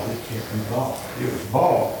gift of God. It can't be bought. It was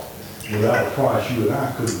bought without a price you and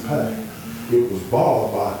I couldn't pay. It was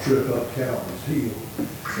bought by a trip up Calvary's hill.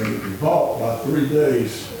 And it was bought by 3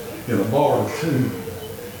 days in a borrowed tomb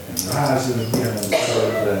and rising again on the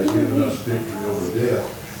third day, giving us victory over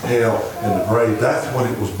death, hell, and the grave. That's what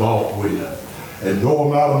it was bought with. And no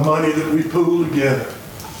amount of money that we pool together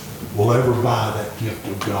will ever buy that gift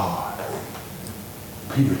of God.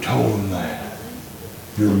 Peter told him that.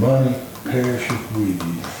 Your money perisheth with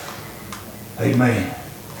you. Amen.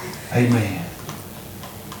 Amen.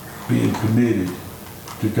 Being committed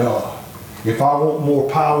to God. If I want more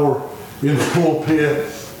power in the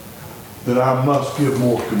pulpit, then I must give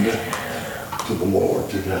more commitment to the Lord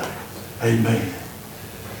today. Amen.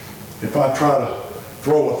 If I try to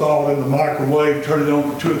throw a thought in the microwave, turn it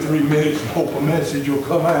on for 2 or 3 minutes and hope a message will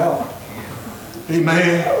come out,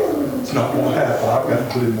 amen, it's not going to happen. I've got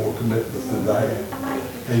to put in more commitment than that.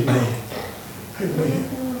 Amen.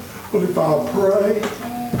 Amen. But if I'll pray,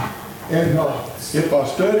 and if I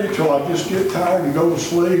study till I just get tired and go to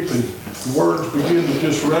sleep and the words begin to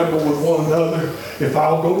just ramble with one another, if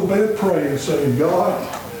I'll go to bed praying, saying,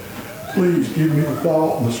 God, please give me the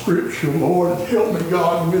thought and the scripture, Lord, and help me,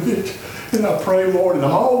 God, with it. And I pray, Lord, and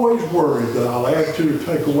I'm always worried that I'll add to or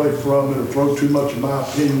take away from it or throw too much of my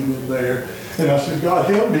opinion in there. And I said, God,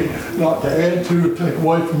 help me not to add to or take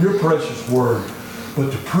away from your precious word,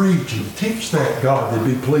 but to preach and teach that, God, that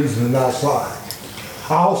be pleasing in thy sight.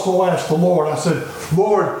 I also asked the Lord, I said,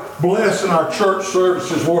 Lord, bless in our church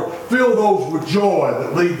services, Lord, fill those with joy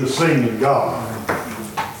that lead the singing, God.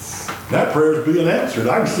 That prayer is being answered.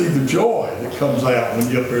 I can see the joy that comes out when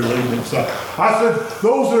you're up there leading inside. I said,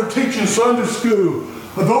 those that are teaching Sunday school,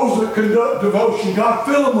 those that conduct devotion, God,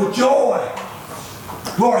 fill them with joy.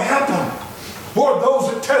 Lord, help them. Lord,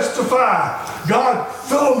 those that testify, God,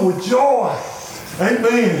 fill them with joy.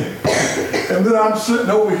 Amen. And then I'm sitting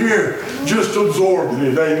over here just absorbing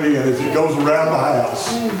it. Amen. As it goes around the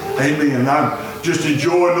house. Amen. And I'm just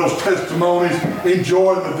enjoying those testimonies,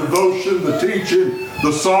 enjoying the devotion, the teaching,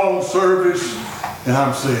 the song service. And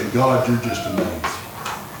I'm saying, God, you're just amazing.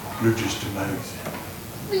 You're just amazing.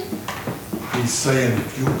 He's saying,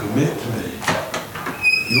 if you'll commit to me,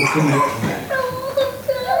 you'll commit to me,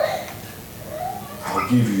 I'll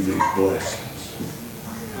give you these blessings.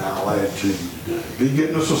 And I'll add to you today. Be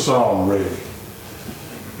getting us a song ready.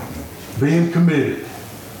 Being committed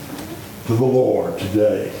to the Lord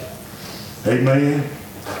today. Amen.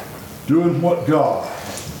 Doing what God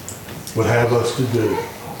would have us to do.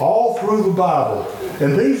 All through the Bible.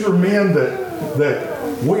 And these are men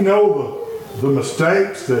that we know the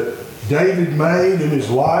mistakes that David made in his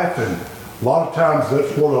life, and a lot of times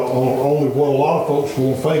that's only what a lot of folks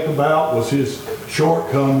will think about was his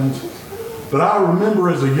shortcomings. But I remember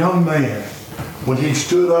as a young man when he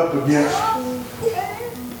stood up against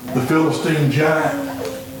the Philistine giant,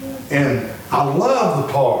 and I love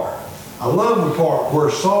the part where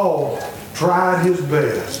Saul tried his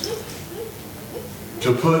best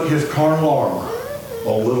to put his carnal armor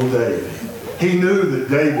on little David. He knew that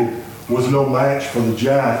David was no match for the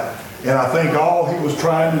giant, and I think all he was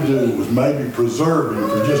trying to do was maybe preserve him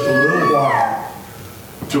for just a little while,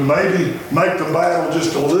 to maybe make the battle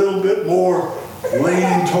just a little bit more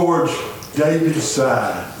leaning towards David's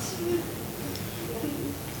side.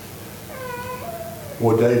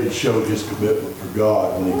 Boy, David showed his commitment for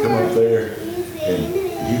God when he come up there and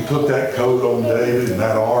he put that coat on David and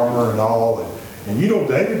that armor and all. And you know,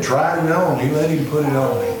 David tried it on. He let him put it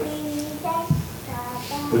on him.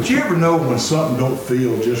 But you ever know when something don't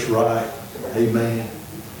feel just right? Amen.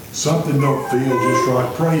 Something don't feel just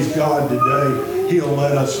right. Praise God today. He'll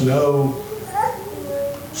let us know.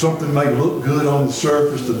 Something may look good on the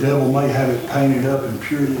surface. The devil may have it painted up and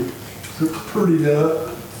prettied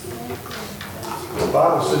up. The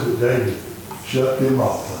Bible said that David shut them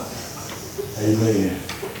off. Amen.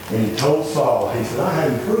 And he told Saul, he said, I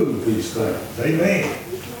hadn't proved these things. Amen.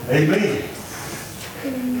 Amen.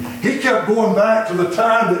 He kept going back to the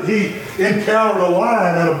time that he encountered a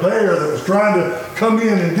lion and a bear that was trying to come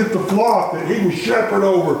in and get the flock that he was shepherd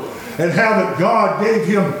over, and how that God gave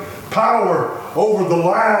him power over the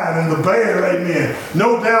lion and the bear. Amen.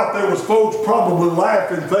 No doubt there was folks probably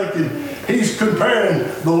laughing, thinking he's comparing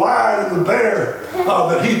the lion and the bear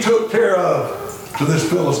that he took care of to this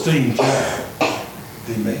Philistine giant.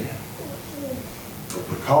 Amen. But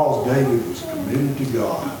because David was committed to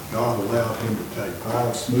God, God allowed him to take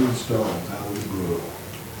 5 smooth stones out of the brook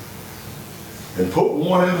and put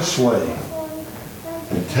one in a sling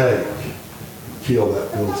and kill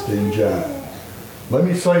that Philistine giant. Let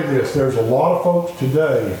me say this, there's a lot of folks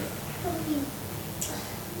today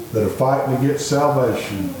that are fighting against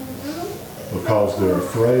salvation because they're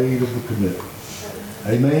afraid of the commitment.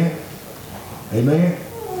 Amen? Amen?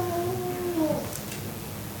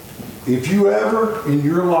 If you ever in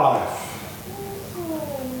your life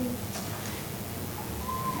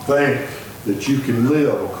think that you can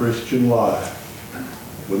live a Christian life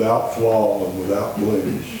without flaw and without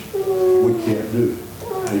blemish, we can't do it.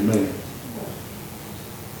 Amen.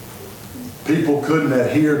 People couldn't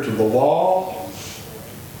adhere to the law,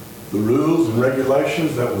 the rules and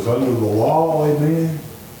regulations that was under the law. Amen.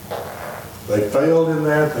 They failed in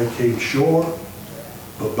that. They came short.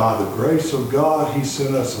 But by the grace of God, He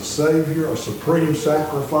sent us a Savior, a supreme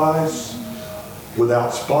sacrifice,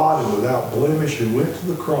 without spot and without blemish, who went to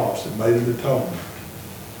the cross and made an atonement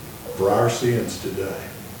for our sins today.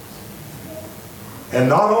 And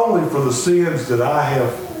not only for the sins that I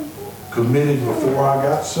have committed before I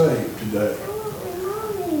got saved today,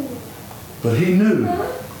 but He knew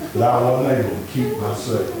that I wasn't able to keep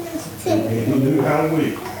myself. And He knew how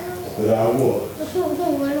weak that I was.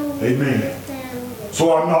 Amen.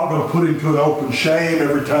 So I'm not going to put Him to an open shame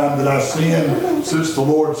every time that I sin since the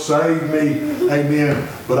Lord saved me. Amen.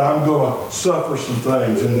 But I'm going to suffer some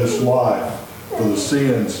things in this life for the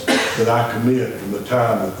sins that I commit from the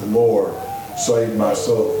time that the Lord saved my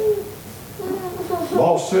soul.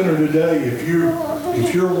 Lost sinner today, if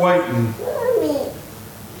you're waiting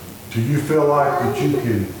till you feel like that you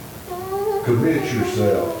can commit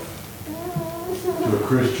yourself to a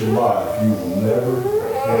Christian life, you will never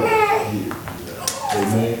ever get that.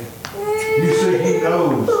 Amen. You see, He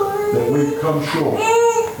knows that we've come short.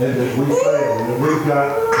 and that we fail, and that we've got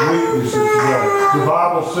weaknesses today. The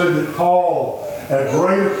Bible said that Paul, as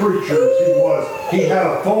great a preacher as he was, he had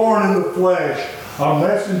a thorn in the flesh, a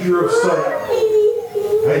messenger of Satan.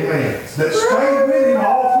 Amen. That stayed with him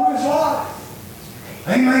all through his life.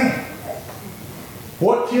 Amen.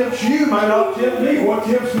 What tempts you may not tempt me. What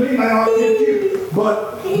tempts me may not tempt you.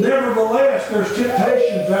 But nevertheless, there's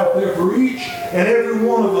temptations out there for each and every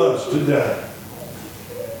one of us today.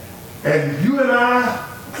 And you and I,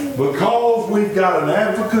 because we've got an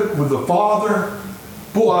advocate with the Father,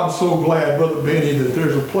 boy, I'm so glad, Brother Benny, that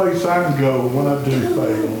there's a place I can go when I do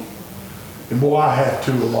fail. And boy, I have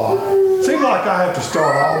to a lot. Seems like I have to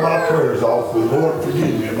start all my prayers off with, Lord,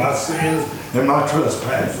 forgive me of my sins and my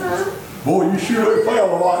trespasses. Boy, you sure do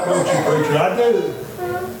fail a lot, don't you, preacher? I do.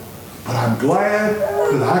 But I'm glad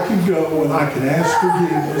that I can go and I can ask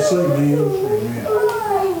forgiveness. Amen.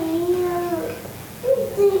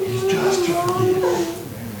 He's just to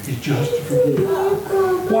forgive. He's just to forgive.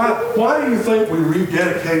 Why do you think we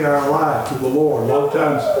rededicate our life to the Lord? A lot of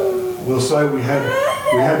times we'll say we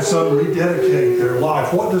had some rededicate their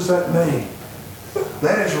life. What does that mean?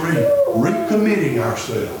 That is recommitting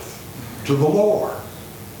ourselves to the Lord.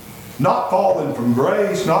 Not falling from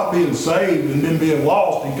grace, not being saved and then being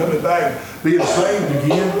lost and coming back being saved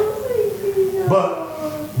again.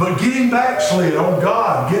 But getting backslid on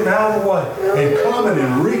God, getting out of the way, and coming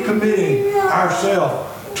and recommitting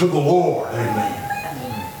ourselves to the Lord. Amen.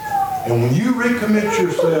 And when you recommit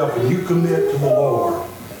yourself and you commit to the Lord,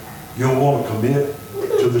 you'll want to commit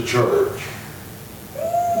to the church.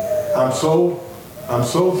 I'm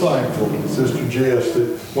so thankful, Sister Jess,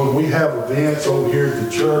 that when we have events over here at the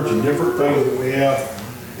church and different things that we have,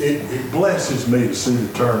 it blesses me to see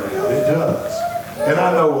the turnout. It does. And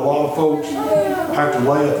I know a lot of folks have to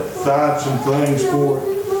lay aside some things for it,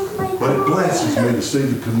 but it blesses me to see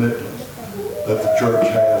the commitment that the church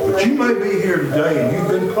has. But you may be here today and you've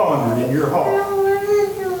been pondering in your heart,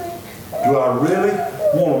 do I really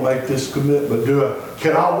want to make this commitment?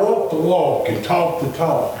 Can I walk the walk and talk the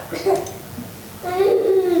talk?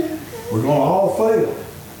 We're going to all fail.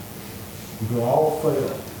 We're going to all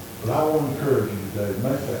fail. But I want to encourage you today to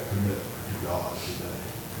make that commitment to God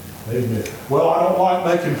today. Amen. Well, I don't like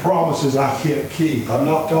making promises I can't keep. I'm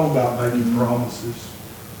not talking about making promises.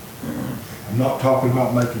 I'm not talking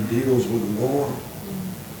about making deals with the Lord.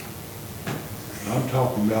 I'm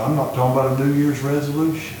not talking about a New Year's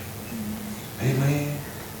resolution. Amen.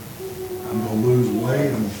 I'm going to lose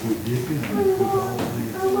weight. I'm going to quit dipping. I'm going to quit all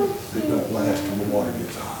this. It don't last till the water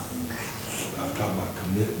gets hot. I'm talking about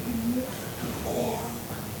commitment to the Lord.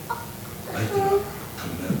 Making a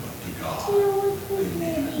commitment to God.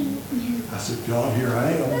 Amen. I said, God, here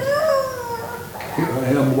I am. Here I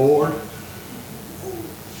am, Lord.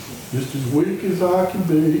 Just as weak as I can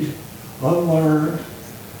be, unlearned.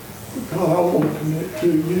 But God, I want to commit to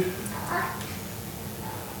you.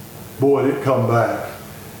 Boy, it come back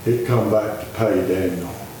to pay Daniel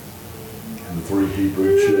and the 3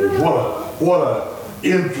 Hebrew children. What a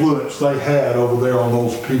influence they had over there on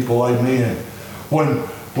those people. Amen. When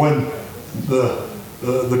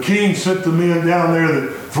the king sent the men down there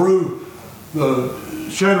that threw the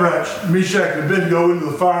Shadrach, Meshach, and Abednego into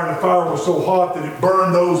the fire, and the fire was so hot that it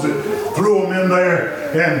burned those that threw them in there.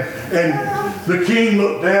 And the king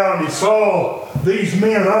looked down and he saw these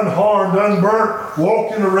men unharmed, unburnt,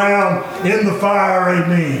 walking around in the fire.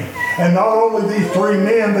 Amen. And not only these 3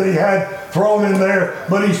 men that he had thrown in there,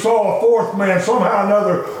 but he saw a 4th man somehow or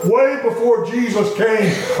another, way before Jesus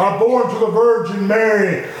came, born to the Virgin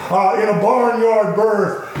Mary in a barnyard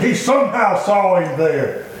birth. He somehow saw him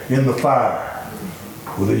there in the fire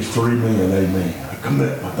with these 3 men. Amen. A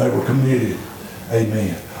commitment. They were committed.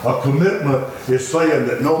 Amen. A commitment is saying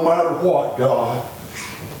that no matter what, God,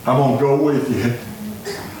 I'm going to go with you.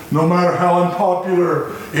 No matter how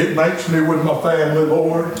unpopular it makes me with my family,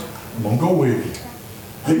 Lord, I'm going to go with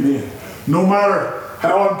you. Amen. No matter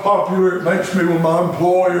how unpopular it makes me with my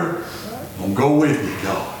employer, I'm going to go with you,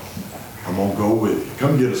 God. I'm going to go with you.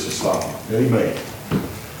 Come get us a song. Amen.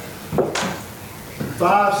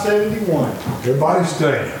 571. Everybody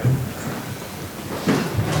stand.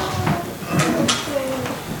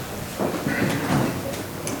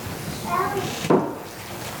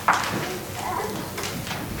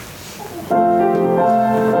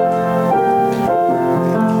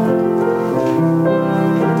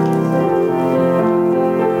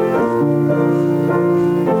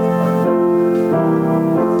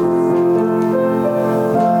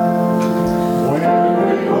 When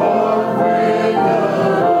we walk with the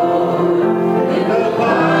Lord in the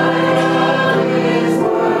light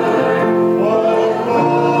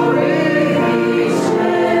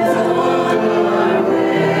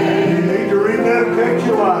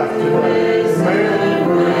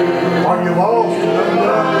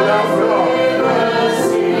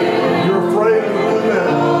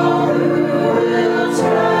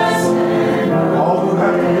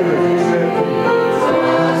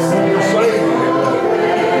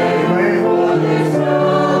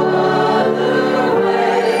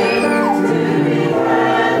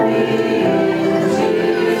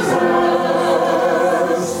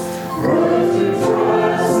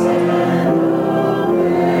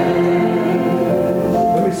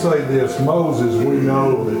Moses, we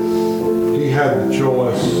know that he had the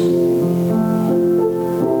choice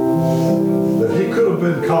that he could have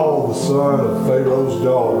been called the son of Pharaoh's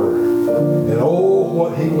daughter, and oh,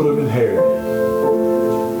 what he would have inherited.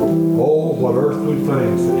 Oh, what earthly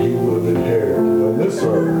things that he would have inherited on this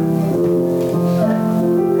earth.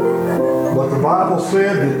 But the Bible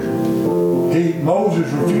said that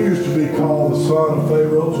Moses refused to be called the son of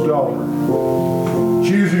Pharaoh's daughter,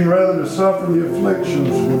 choosing rather to suffer the afflictions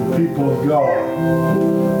with the people of God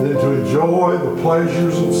than to enjoy the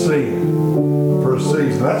pleasures of sin for a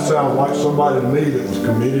season. That sounds like somebody to me that was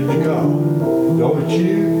committed to God. Don't it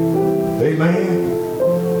you? Amen.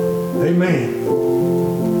 Amen.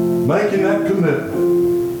 Making that commitment.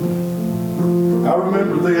 I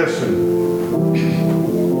remember this, and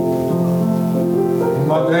when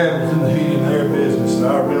my dad was in the heating and air business, and I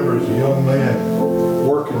remember as a young man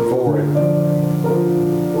working for him.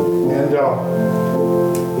 And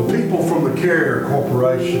the people from the Carrier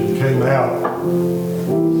Corporation came out,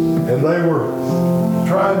 and they were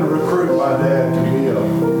trying to recruit my dad to be a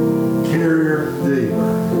Carrier dealer.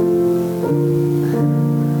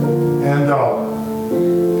 And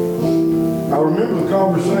I remember the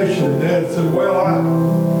conversation, and Dad said, well, I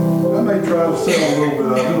may try to sell a little bit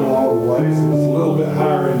of it along the way. So it's a little bit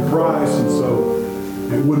higher in price, and so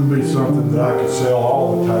it wouldn't be something that I could sell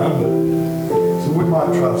all the time, but so we might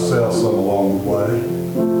try to sell some along the way.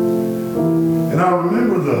 And I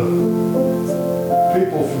remember the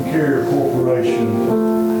people from Carrier Corporation,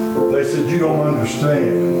 they said, you don't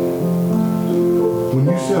understand. When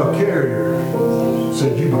you sell Carrier,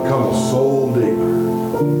 said you become a sole dealer.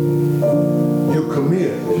 You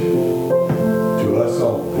commit to us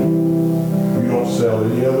only. You don't sell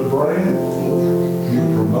any other brand. You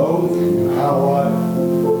promote, you highlight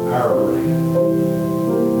our brand.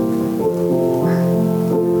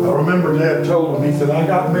 I remember Dad told him, he said, I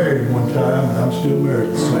got married one time, and I'm still married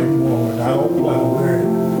to the same woman. I don't plan on wearing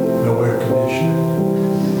no air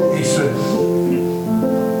conditioning. He said,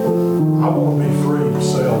 I want to be free to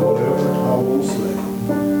sell whatever I want to sell.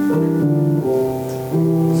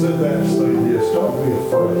 Said that to say this, don't be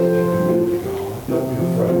afraid to commit to God. Don't be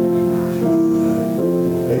afraid to commit to God.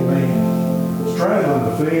 Amen. Straddling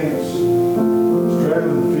the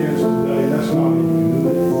fence today, that's not any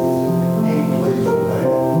good. He ain't pleased with that.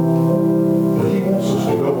 But he wants us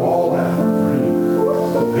to go all out for him.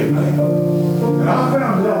 Amen. And I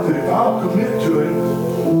found out that if I'll commit to it,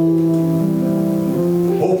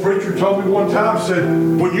 old preacher told me one time, said,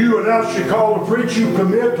 when you announce your call to preach, you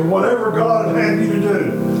commit to whatever God had had you to do.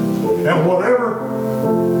 And whatever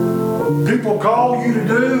people call you to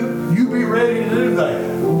do, you be ready to do that.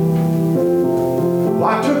 Well,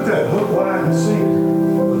 I took that hook, line, and sinker.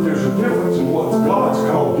 But there's a difference in what God's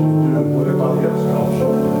called you to do and what everybody else calls you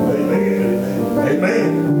to do. Amen.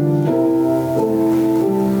 Amen.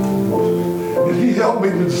 And He helped me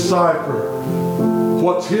to decipher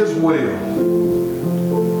what's His will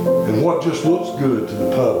and what just looks good to the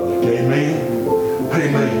public. Amen.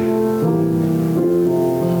 Amen.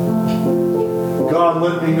 God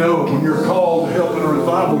let me know when you're called to help in a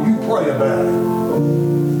revival, you pray about it.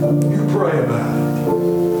 You pray about it.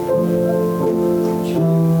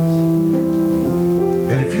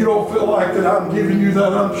 And if you don't feel like that I'm giving you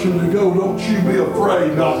that unction to go, don't you be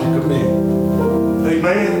afraid not to commit.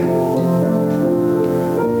 Amen.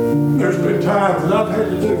 There's been times that I've had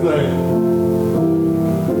to do that.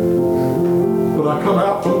 But I come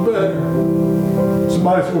out for the better.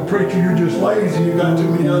 Somebody said, well, preacher, you're just lazy. You got too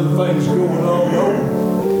many other things going on. No.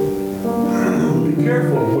 Be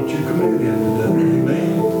careful of what you commit in today.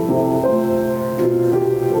 Amen. I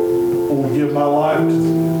want to give my life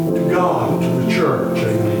to God, to the church.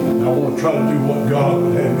 Amen. I want to try to do what God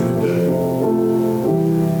would have me to do.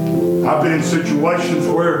 I've been in situations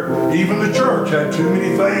where even the church had too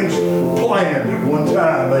many things planned at one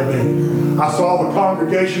time. Amen. I saw the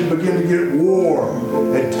congregation begin to get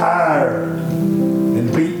worn and tired and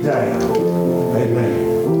beat down. Amen.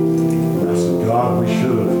 And I said, God, we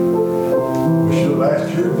should have asked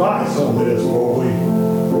your advice on this before we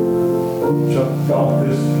got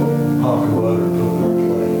this hunk of butter and put it in our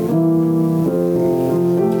plate.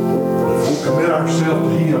 If we'll commit ourselves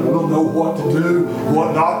to Him, we'll know what to do, what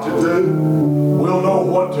not to do. We'll know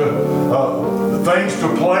what things to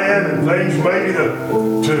plan and things maybe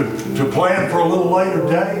to plan for a little later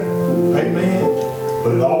day. Amen.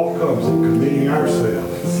 But it all comes in committing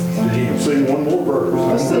ourselves to Him. Sing one more verse.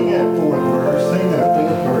 Let's sing that fourth verse. Sing that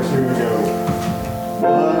fourth verse. Here we go.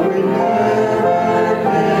 But we know